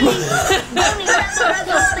me. Bonnie Rubbler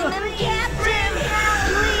is holding them captive.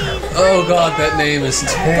 Please. Oh god, that name is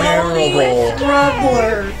terrible.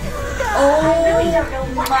 Rubbler. Oh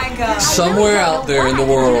my god. Somewhere out there in the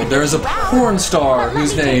world, there is a porn star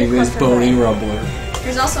whose name is Boney Rubbler.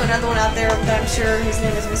 There's also another one out there that I'm sure his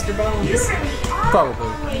name is Mr. Bones.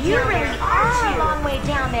 Probably. You really are a long way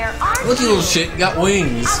down there, aren't Look, you you? little shit, you got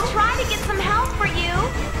wings. I'll try to get some help for you.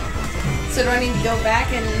 So do I need to go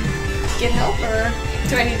back and get help, or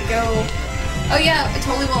do I need to go? Oh yeah, it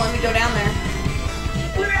totally won't let me go down there.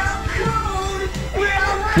 We're all cold. We're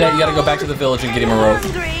all Yeah, you gotta go back to the village and get him a rope.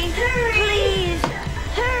 Hungry. Please,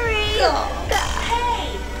 hurry.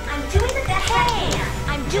 Hey, I'm doing the best I can.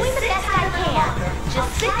 I'm doing the best I can. Just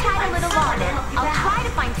sit tight a little longer. I'll try to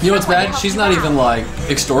find You know what's someone to bad? help She's you not out. even like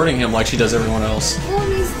extorting him like she does everyone else. Well,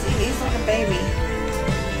 he's like a baby.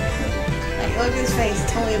 Like, look at his face,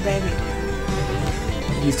 totally a baby.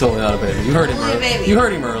 He's totally not a baby. You heard him Totally a earlier. baby. You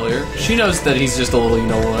heard him earlier. She knows that he's just a little, you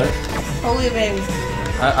know what? Totally a baby.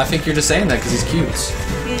 I think you're just saying that because he's cute.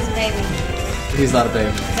 He's a baby. He's not a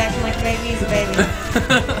baby. He's acting like a baby, he's a baby.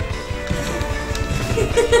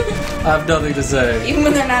 I have nothing to say. Even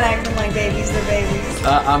when they're not acting like babies, they're babies.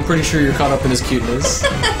 I'm pretty sure you're caught up in his cuteness.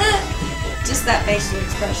 Just that facial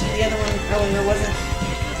expression. The other one earlier wasn't.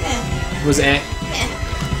 It was Aunt.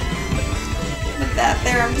 But that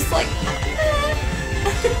there, I'm just like.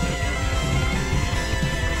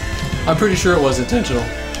 I'm pretty sure it was intentional.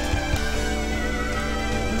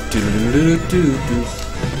 Do-do-do-do-do-do.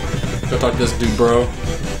 Go talk to this dude, bro.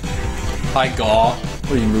 Hi, Gaw.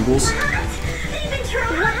 What are you, Moogles? They've been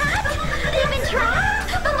trapped. They've been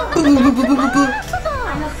trapped.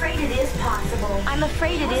 I'm afraid it is possible. I'm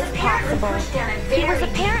afraid it is possible. He was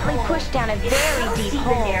apparently pushed down a very deep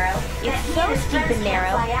hole. It's so steep and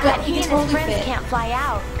narrow that he and his friends can't fly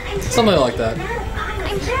out. Something like that.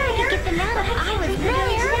 I'm trying to get them out of Iris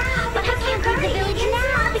there, but I can't go to the village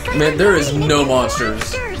now because Man, there is no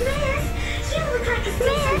monsters. You look like a Miss,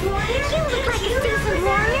 seasoned you warrior. look like a seasoned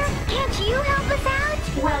warrior. Can't you help us out?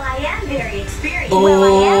 Well, I am very experienced.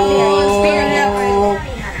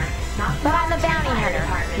 But I'm the bounty hunter,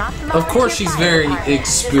 not the Of course she's very volunteer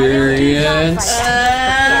experienced.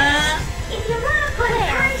 firefighter. If you want to put a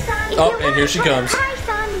price on it, Oh, and here she comes. Price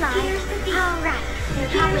on life. here's the deal. All right, You're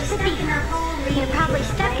here's the probably stuck in deal. a hole You're leading probably to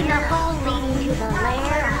the stuck in a lair hole of leading to the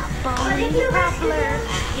lair of But if Boney you rescue Rubbler.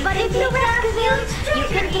 them, But if you rescue him, you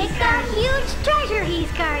can get that huge treasure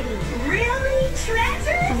he's guarding. Really,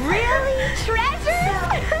 treasure? Really? Treasure?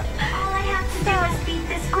 All I have to do is beat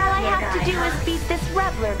this All I Rubbler have to guy, do is huh? beat this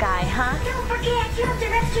Rubbler guy, huh? Don't forget, you have to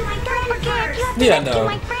rescue my friend Don't forget, first. you have to Yeah, rescue no.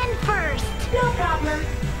 my friend first. No problem.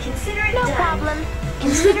 Consider it No done. problem.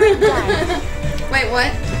 Consider it done. Wait,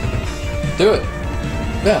 what? Do it.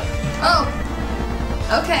 Yeah. Oh.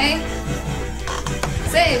 Okay.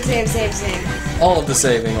 Save, save, save, save. All of the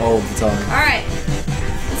saving, all of the time. Alright.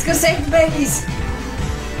 Let's go save the babies.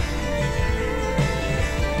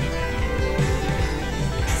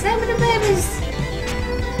 Save the babies.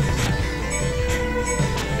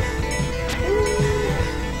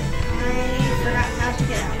 I forgot how to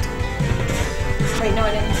get out. Wait, no,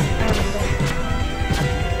 I didn't. I remember.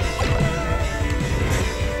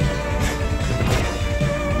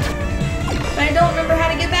 But I don't remember how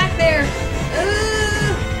to get back there.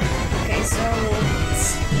 Okay, so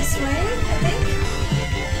it's this way, I think.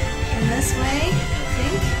 And this way, I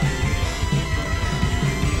think.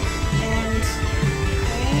 And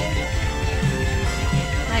okay.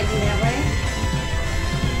 Might be that way.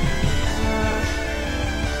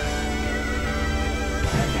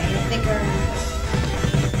 Okay, I think I remember.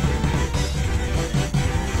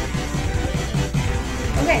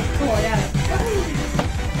 Okay, cool, I got it.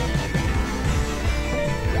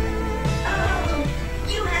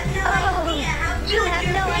 You have no idea how good You have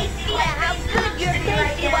your no pasty idea white how face good looks your to me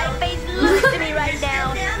right pasty now. white face looks to me right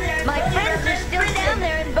now. My friends are still down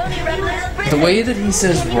there in Boney Rubbler's prison. The way that he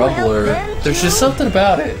says Can you help Rubbler, them, there's too? just something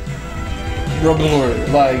about it. Rubbler,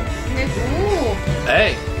 like, Ooh.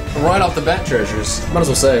 hey, right off the bat treasures. Might as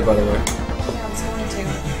well say it, by the way. Yeah, I was going to.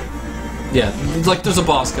 Yeah, like there's a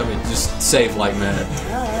boss coming, just save like mad.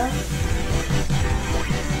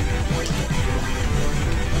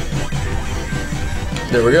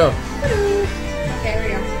 There we go. Okay, here we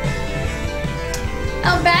go.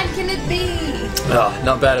 How bad can it be? Ah,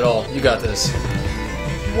 not bad at all. You got this.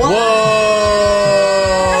 What? Whoa!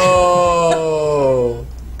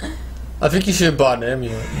 I think you should have bought an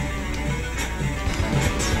amulet.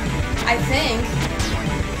 I think.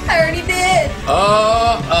 I already did.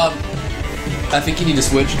 I think you need to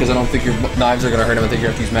switch because I don't think your knives are gonna hurt him. I think you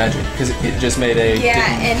have to use magic because it just made a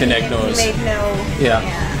Yeah, and connect it noise. made no. Yeah.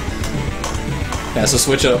 Yeah, so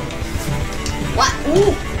switch it up. What?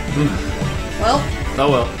 Ooh. Well, Oh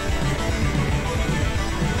well.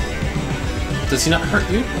 Does he not hurt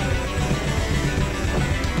you?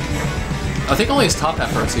 I think only his top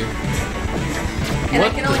half hurts you. and What I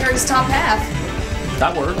can the- only hurt his top half.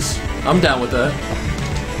 That works. I'm down with that.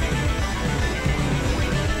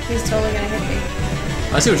 He's totally gonna hit me.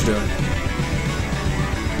 I see what you're doing.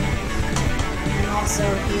 And also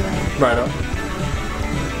healing. Right up.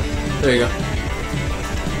 There you go.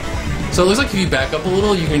 So it looks like if you back up a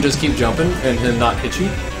little, you can just keep jumping and he'll not hit you.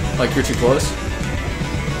 Like you're too close.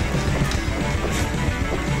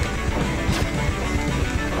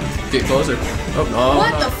 Get closer. Oh, no.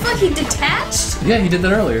 What no. the fuck? He detached? Yeah, he did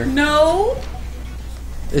that earlier. No.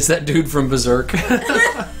 It's that dude from Berserk.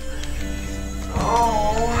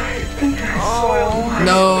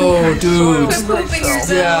 No, dude. Quit pooping yourself.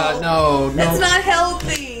 Yeah, no, no. That's not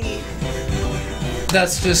healthy.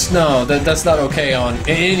 That's just no. That's not okay on in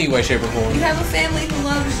any way, shape, or You form. have a family who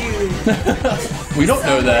loves you. We don't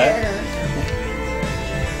know that. Somewhere.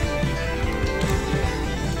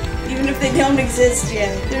 Even if they don't exist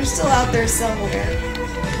yet, they're still out there somewhere.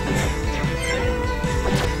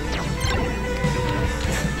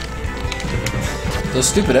 Those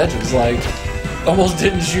stupid edges, like, almost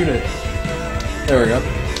didn't shoot it. There we go.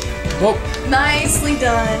 Whoa. Nicely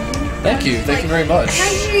done. Thank you. Thank you very much. How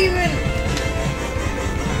did you even?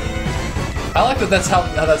 I like that. That's how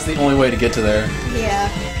that's the only way to get to there. Yeah.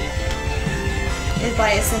 Is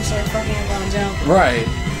by essentially fucking up on a jump. Right.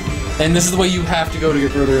 And this is the way you have to go to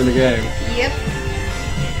get further in the game. Yep.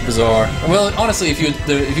 Bizarre. Well, honestly, if you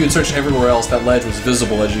had searched everywhere else, that ledge was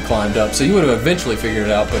visible as you climbed up, so you would have eventually figured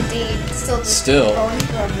it out. But Indeed. Still just Still. bone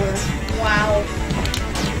rubber. Wow.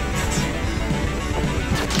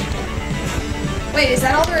 Wait, is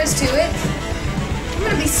that all there is to it? I'm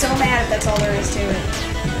gonna be so mad if that's all there is to it.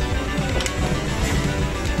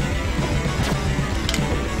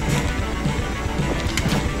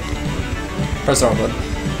 press the wrong button.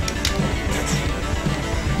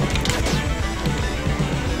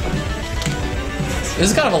 This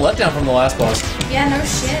is kind of a letdown from the last boss. Yeah, no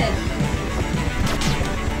shit.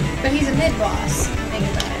 But he's a mid-boss. Think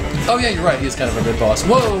about it. Oh yeah, you're right. He is kind of a mid boss.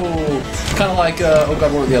 Whoa! Kind of like oh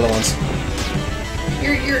god, what were the other ones?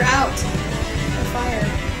 You're out. Of fire.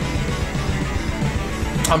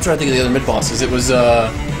 I'm trying to think of the other mid bosses. It was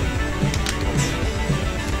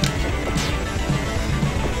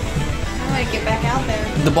get back out there.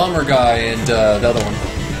 The bummer guy and the other one.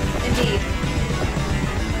 Indeed.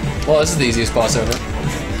 Well, this is the easiest boss ever.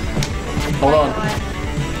 Hold on. God.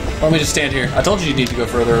 Let me just stand here. I told you need to go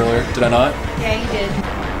further earlier. Did I not? Yeah, you did.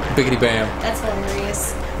 Biggity bam. That's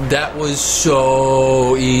hilarious. That was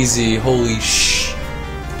so easy. Holy sh!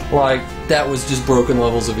 Like, that was just broken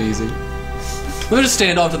levels of easy. Let me just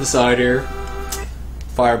stand off to the side here.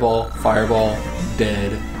 Fireball, fireball,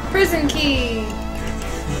 dead. Prison key.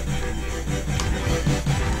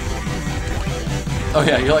 Oh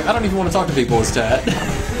yeah, you're like, I don't even want to talk to people as Tat.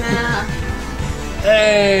 Nah.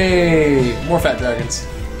 Hey! More fat dragons.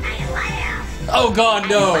 Oh god,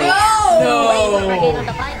 no! No! Oh my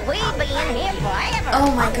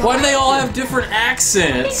god. Why do they all have different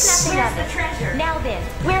accents? Nothing of it. Now then,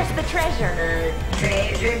 where's the treasure?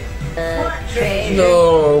 Treasure?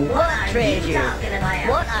 No. What treasure?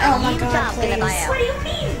 What Oh are my you God, talking please. about? What do you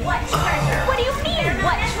mean, what treasure? What do you mean,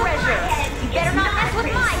 what treasure? You better not mess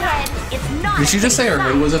with my head. It's not. Did she just say her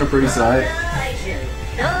head wasn't a pretty sight?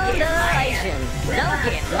 No delusion. Don't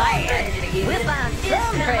get mad. We'll find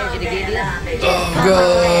some treasure to give you. Oh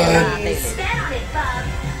god. Bet on it, Bub.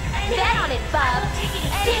 Bet on it, Bub.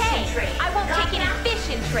 And hey, I won't take any fish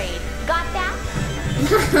in trade. Got that?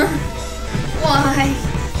 Why?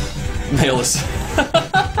 Nailless.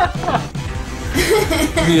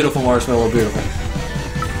 Beautiful marshmallow, beautiful.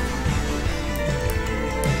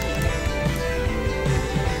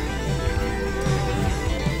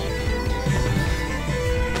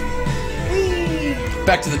 Whee!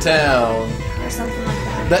 Back to the town. Or something like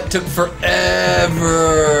that. That took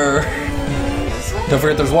forever. Don't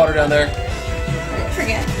forget there's water down there. I didn't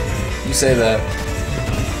forget. You say that.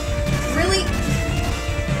 Really?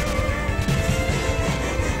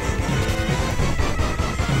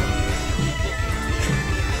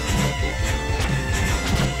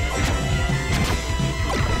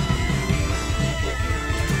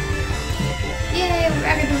 Yay, we're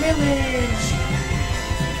back at the village.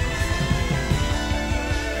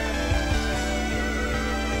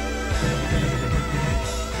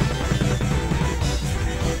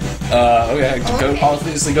 Okay. Go,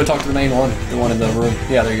 obviously go talk to the main one. The one in the room.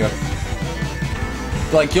 Yeah, there you go.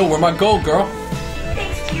 Be like, yo, where my gold, girl?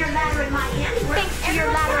 Thanks to your ladder and my handiwork. Thanks to your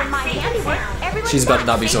ladder and my handiwork, everyone's She's about to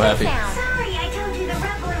not be so happy. Sorry, I told you the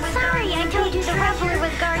rumbler was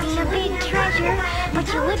guarding a big treasure, but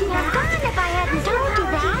you wouldn't have gone if I hadn't told you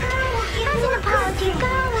that. As an apology,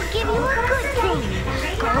 God will give you a good thing.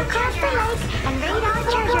 Go across the lake and raid our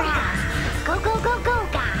treasure house. Go, go, go, go,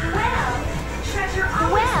 God. Treasure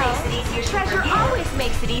always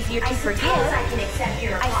makes it easier to forgive. I can accept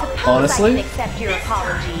your apology. Honestly? I can accept your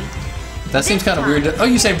apology. That seems kind of weird. Oh,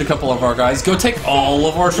 you saved a couple of our guys. Go take all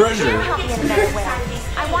of our treasure. Help me in a better way.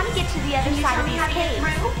 I want to get to the other side of these caves.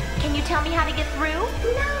 Can you tell me how to get through?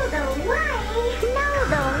 Know the way. Know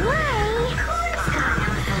the way. Of course, God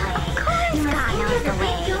knows the way. Of course, God knows the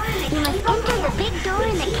way. You must enter the big door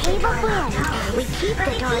in the Cave of Wind. We keep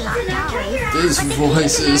the door locked always. These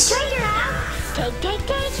voices. Take, God.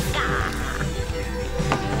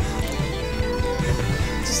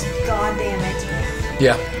 Just god damn it.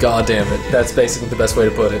 Yeah, god damn it. That's basically the best way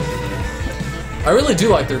to put it. I really do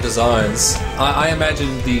like their designs. I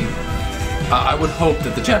imagine the... I would hope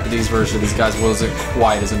that the Japanese version of these guys wasn't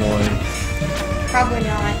quite as annoying. Probably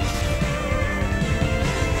not.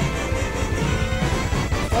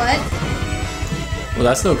 What? Well,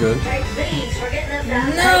 that's no good.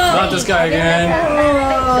 No! Not this guy again.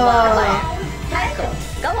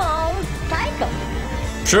 Go on, take 'em.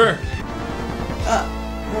 Sure.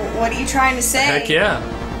 What are you trying to say? Heck yeah.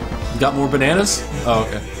 You got more bananas? Oh,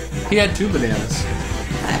 okay. He had 2 bananas.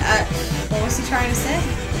 What was he trying to say?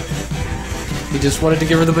 He just wanted to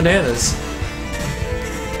give her the bananas.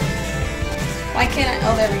 Why can't I?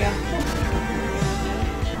 Oh, there we go.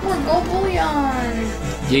 More gold bullion.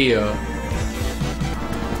 Yeah.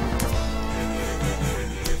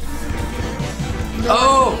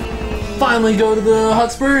 Oh! Finally go to the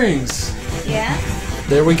hot springs. Yeah?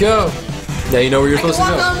 There we go. Now you know where you're I can supposed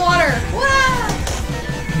to walk go. on water.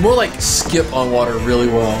 Wow! More like skip on water really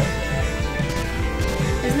well.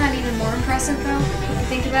 Isn't that even more impressive, though, if you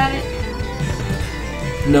think about it?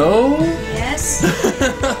 No? Yes.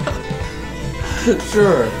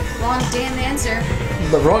 Sure. Wrong damn answer.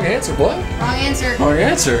 The wrong answer. What? Wrong answer. Wrong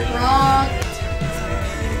answer. Wrong.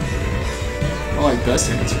 I like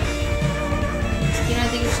best answer. You know what I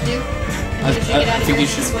think you should do? I think you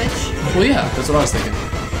should. Switch. Well, yeah, that's what I was thinking.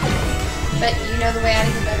 But you know the way out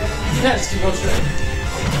even better than I do. Yeah, just keep on straight.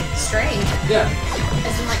 Straight. Yeah.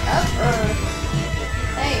 As in like up or...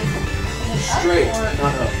 Hey. Is it up Straight, or...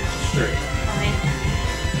 not up. Straight. Fine.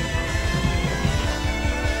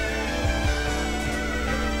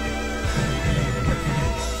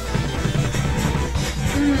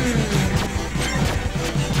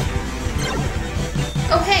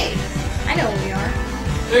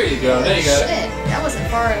 There you go. There you go. Shit, that wasn't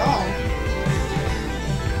far at all.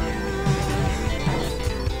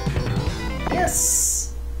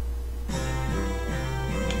 Yes.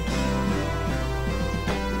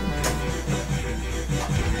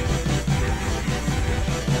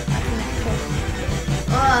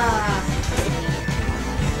 Ah.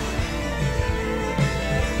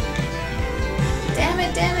 Damn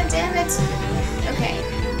it, damn it, damn it. Okay.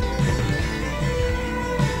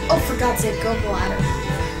 Oh, for God's sake, go bladder.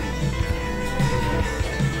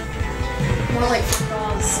 More like for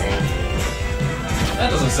God's sake. That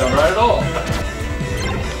doesn't sound right at all.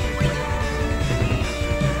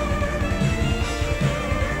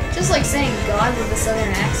 Just like saying God with a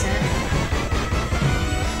southern accent.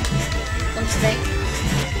 Don't you think?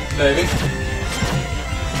 Maybe.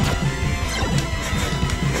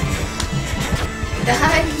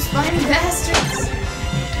 Die, you spiny bastards!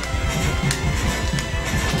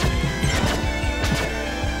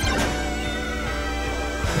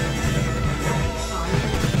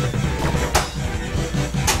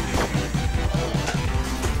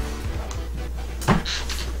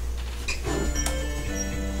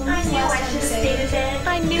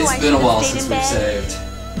 I knew It's I been a should while have stayed since in we've bed.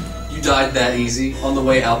 saved. You died that easy. On the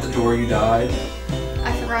way out the door, you died.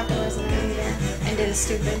 I forgot there was an enemy there and did a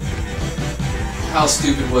stupid. How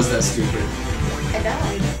stupid was that stupid? I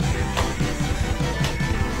died.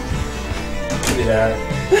 Yeah.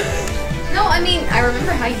 No, I mean, I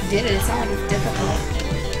remember how you did it. It's not like it's difficult.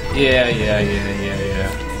 Yeah.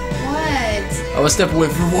 What? I was step away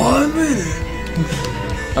for 1 minute.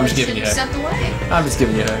 I'm just giving you heck. Stepped away. I'm just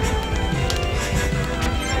giving you heck.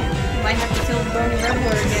 You might have to kill the Burning Rebel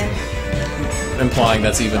again. Implying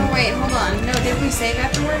that's even. Oh wait, hold on. No, did we save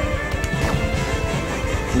afterward?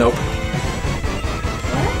 Nope.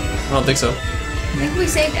 What? I don't think so. I think we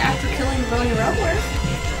saved after killing the Burning Rebel.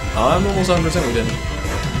 I'm almost 100% we didn't.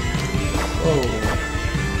 Oh.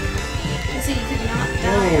 Let's see, you could not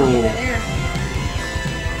die over there.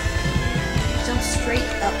 Jump straight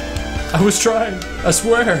up. I was trying. I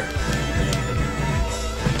swear.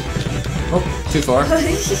 Oh, too far.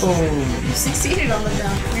 You succeeded on the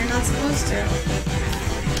jump. You're not supposed to.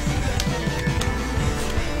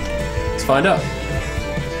 Let's find out.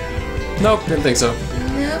 Nope, didn't think so.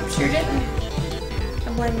 Nope, sure didn't. I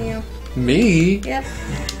blame you. Me? Yep.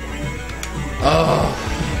 Oh.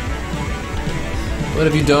 What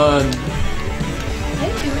have you done? I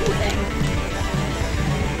didn't do anything.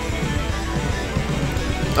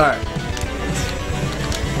 Alright.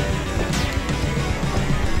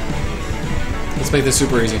 Let's make this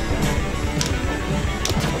super easy. I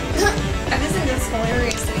just think that's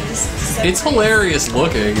hilarious that he just said It's hilarious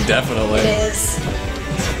looking, definitely. It is.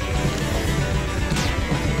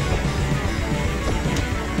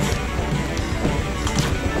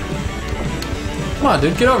 Come on,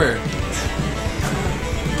 dude, get over here.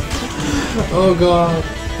 Oh god.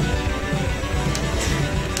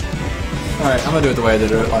 Alright, I'm gonna do it the way I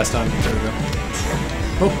did it last time. There we go.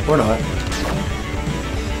 Oh, or not.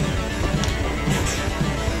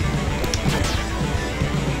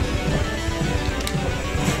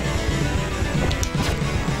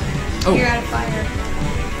 Oh, You're out of fire.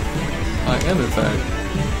 I am in fact.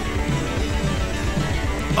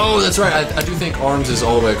 Oh, that's right. I do think arms is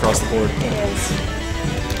all the way across the board. It is.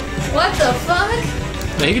 What the fuck?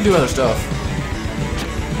 Yeah, he can do other stuff.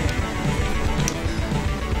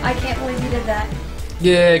 I can't believe you did that.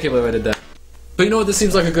 Yeah, I can't believe I did that. But you know what? This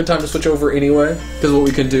seems like a good time to switch over anyway. Because what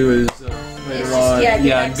we can do is later just- on, yeah, get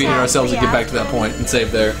yeah, back beating to- ourselves and get yeah. back to that point and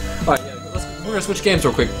save there. All right, yeah, we're gonna switch games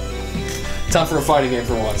real quick. Time for a fighting game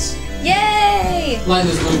for once. Yay! Line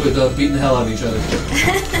this move with beating the hell out of each other.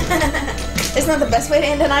 Isn't that the best way to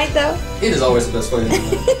end a night, though? It is always the best way to do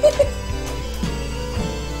it.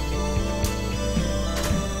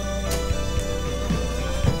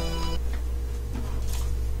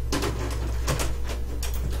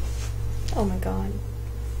 Oh my god.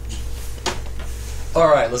 All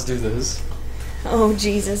right, let's do this. Oh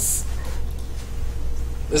Jesus.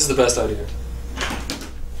 This is the best idea.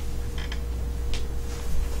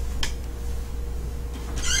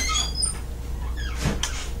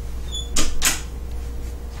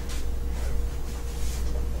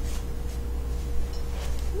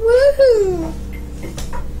 Woohoo!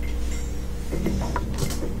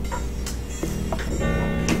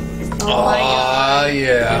 Oh my god.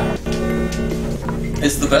 Yeah.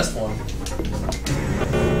 It's the best one.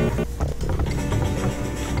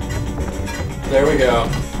 There we go.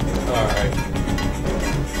 Alright.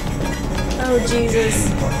 Oh Jesus.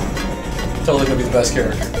 Totally gonna be the best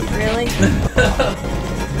character. Really?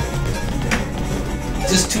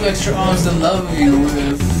 Just 2 extra arms to love you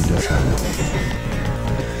with.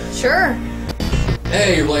 Sure.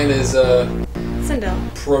 Hey, you're playing as Sindel.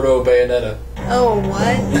 Proto Bayonetta. Oh,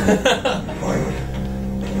 what?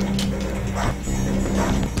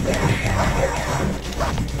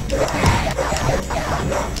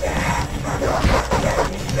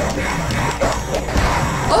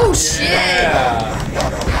 Oh shit! Yeah.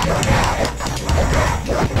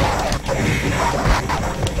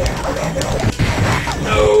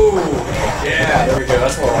 No. Yeah, there we go.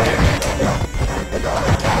 That's more like it.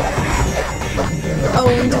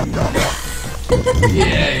 Owned.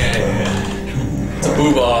 Yeah. It's a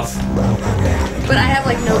boob off. But I have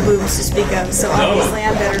like no boobs to speak of, so obviously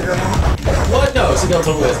I'm better girl. What? No, Sindel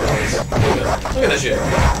totally has boobs. Look at that shit.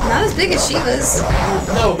 Not as big as Shiva's.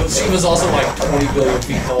 No, but she was also like 20 billion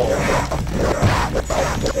feet tall.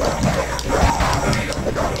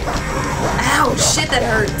 Ow, shit, that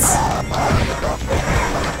hurts.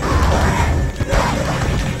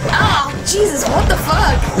 Oh, Jesus, what the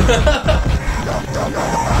fuck?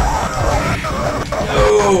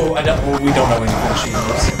 No, we don't know anything she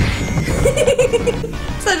moves.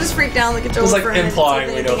 So I just freaked out like a It joke was like for a minute.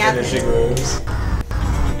 implying we know finishing moves.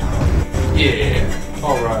 Yeah.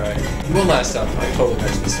 Alright. One last time. I totally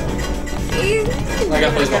matched this time. I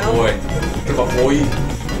gotta play as my boy. Get my boy.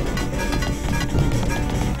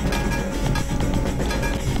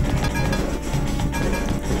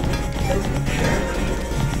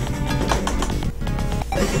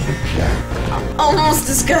 Almost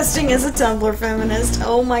disgusting as a Tumblr feminist.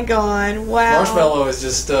 Oh my god. Wow. Marshmallow is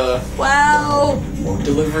just Wow.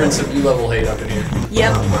 delivering some E-level hate up in here.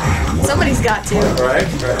 Yep. Somebody's got to. Right?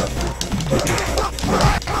 Right.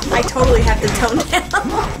 I totally have to tone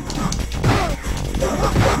down.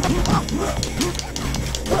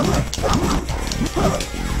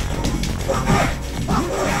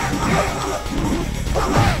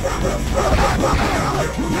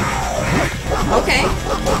 Okay.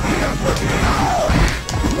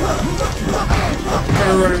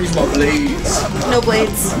 I'm trying to use my blades. No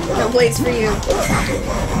blades. No blades for you.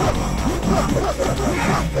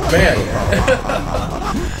 Man.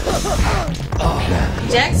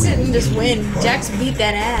 Jax didn't just win. Jax beat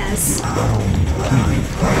that ass.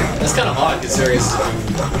 That's kind of odd considering it's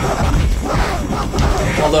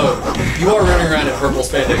although, you are running around in purple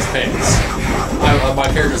spandex pants. My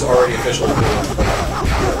character's already officially cool.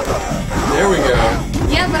 There we go.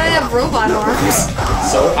 Yeah, but I have robot arms.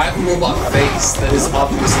 So, I have a robot face that is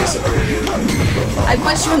obviously superior. I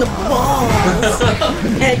punched you in the balls.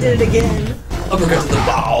 And I did it again. Uppercut to the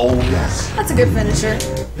balls. That's a good finisher.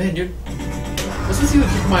 Man, what's with you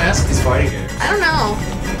kicking my ass at these fighting games? I don't know.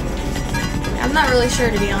 I'm not really sure,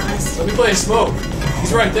 to be honest. Let me play Smoke.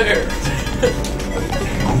 He's right there.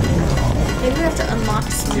 Maybe we have to unlock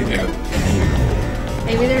something. You know.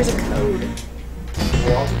 Maybe there's a code.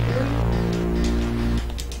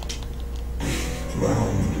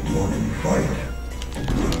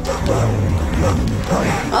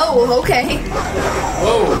 Oh, okay.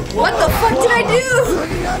 Whoa! What the fuck did I do?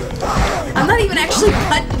 I'm not even actually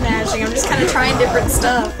button mashing, I'm just kind of trying different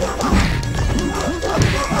stuff.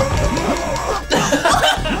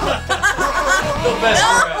 The best No!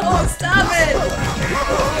 Stop it!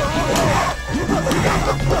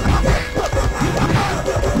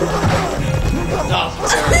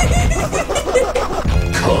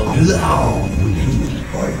 Come down.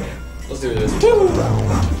 Let's do this.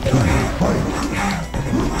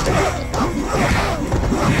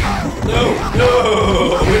 No, no,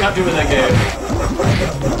 we're not doing that game.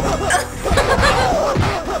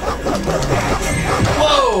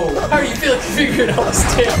 Whoa! How are you figuring out this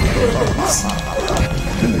damn moves?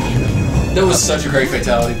 That was such a great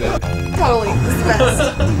fatality, Ben. Totally, it's the best.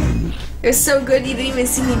 It was so good you didn't even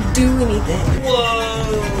see me do anything. Whoa!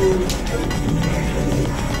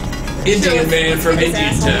 Indian man from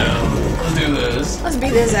Indian Town. Let's do this. Let's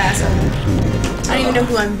beat this asshole. I don't even know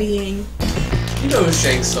who I'm being. You know who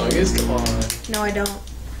Shang Tsung is? Come on. No, I don't.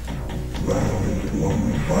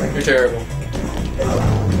 You're terrible.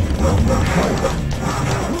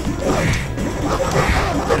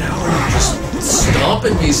 And how are you just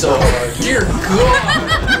stomping me so hard? Dear God!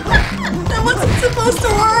 That wasn't supposed to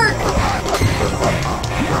work!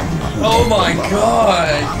 Oh my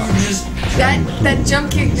God! You just... That jump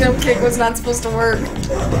kick was not supposed to work.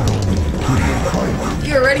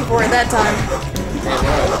 You were ready for it that time.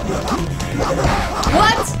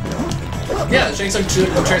 What? Yeah, Shang Tsung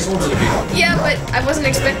transforms into people. Yeah, but I wasn't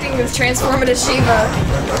expecting to transform into Shiva.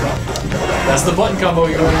 That's the button combo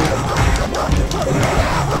you want.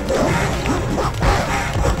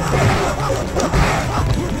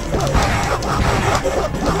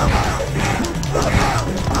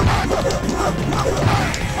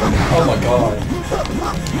 Oh my God.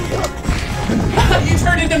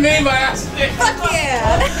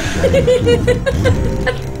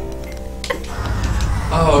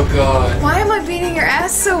 Oh god. Why am I beating your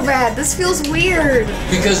ass so bad? This feels weird.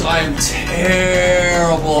 Because I'm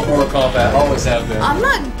terrible at Mortal Kombat. Always have been. I'm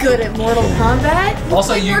not good at Mortal Kombat. You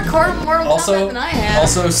Also, played you- more Mortal Kombat than I have.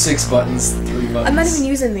 Also 6 buttons, 3 buttons. I'm not even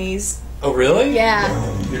using these. Oh really? Yeah.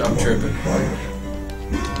 Dude, I'm tripping.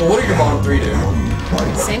 Well, what do your bottom 3 do?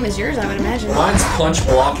 Same as yours, I would imagine. Mine's punch,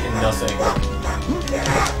 block, and nothing.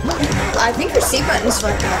 I think your C button's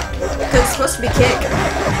fucked up. Because it's supposed to be kick.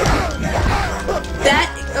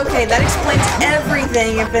 Okay, that explains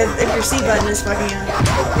everything if your C button is fucking up.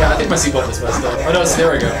 Yeah, I think my C button is messed up. Oh no, so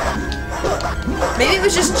there we go. Maybe it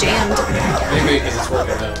was just jammed. Maybe because it's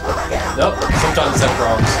working now. Nope, sometimes it's have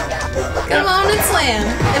problems. Come on and slam,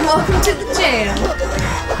 and welcome to the jam.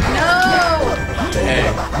 No!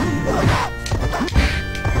 Dang.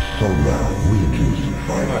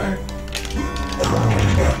 Alright.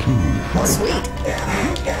 Sweet.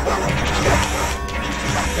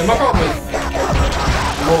 And my problem with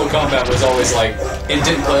Mortal Kombat was always like, it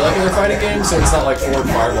didn't play like other fighting games, so it's not like forward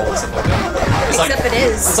fireball and stuff like that. It's Except like, it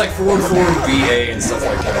is. It's like forward BA and stuff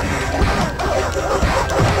like that.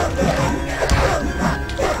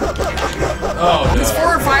 Oh no. This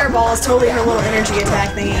forward fireball is totally her little energy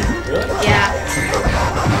attack thingy. Really? Yeah.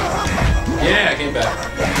 Yeah, I came back.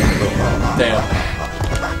 Damn.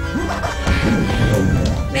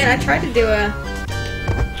 Man, I tried to do a...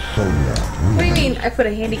 What do you mean I put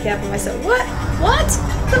a handicap on myself? What? What?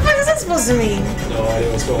 The fuck is that supposed to mean? No idea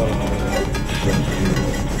what's going on.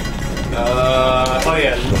 Oh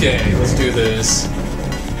yeah, okay, let's do this.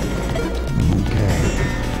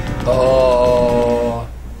 Oh.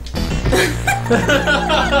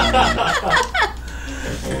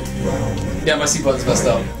 Yeah, my C button's messed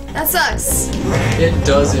up. That sucks. It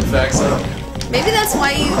does, in fact, so. Maybe that's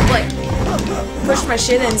why you, like, pushed my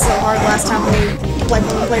shit in so hard last time when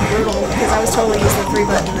we played Brutal, because I was totally using the 3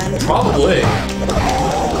 button then. Probably.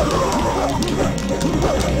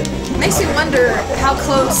 Makes me wonder how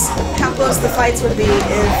close the fights would be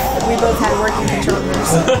if we both had working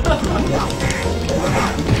controllers.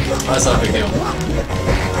 That's not a big deal.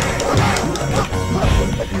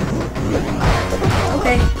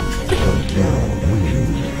 Okay.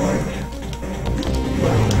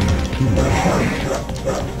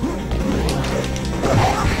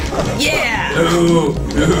 Yeah! Ooh,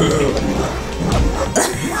 ooh.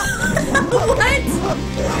 What?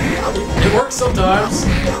 It works sometimes.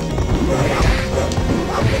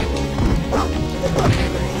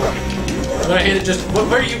 And I hit it just.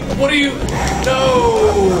 What are you? No!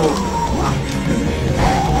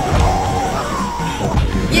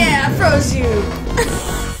 Yeah, I froze you.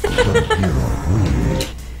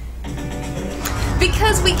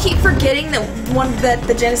 Because we keep forgetting that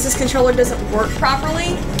the Genesis controller doesn't work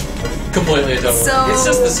properly. Completely it doesn't. So- It's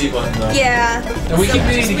just the C button though. Yeah. And we keep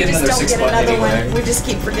needing to get another 6 button anyway. We just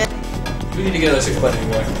keep forgetting. We need to get another 6 button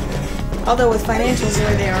anyway. Although with financials the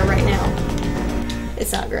way they are right now,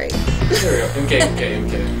 it's not great. There we go. MK.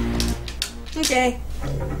 Okay.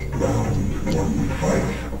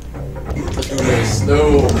 Let's do this.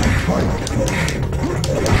 No.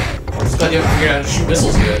 I'm just glad you haven't figured out how to shoot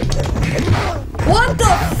missiles yet. What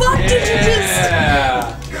the fuck did you just...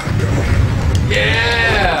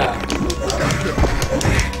 Yeah!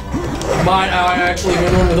 Might I actually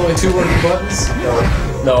win one with only 2 working buttons?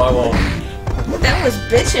 No, I won't. That was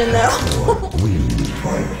bitchin' though.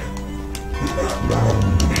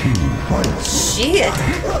 Shit.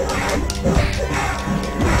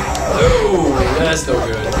 Ooh, that's no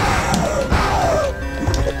good.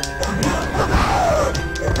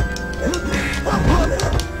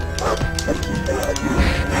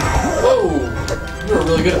 Whoa! You were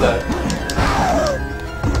really good at that.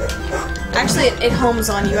 Actually, it homes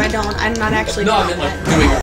on you. I'm not actually No, I doing meant that. like doing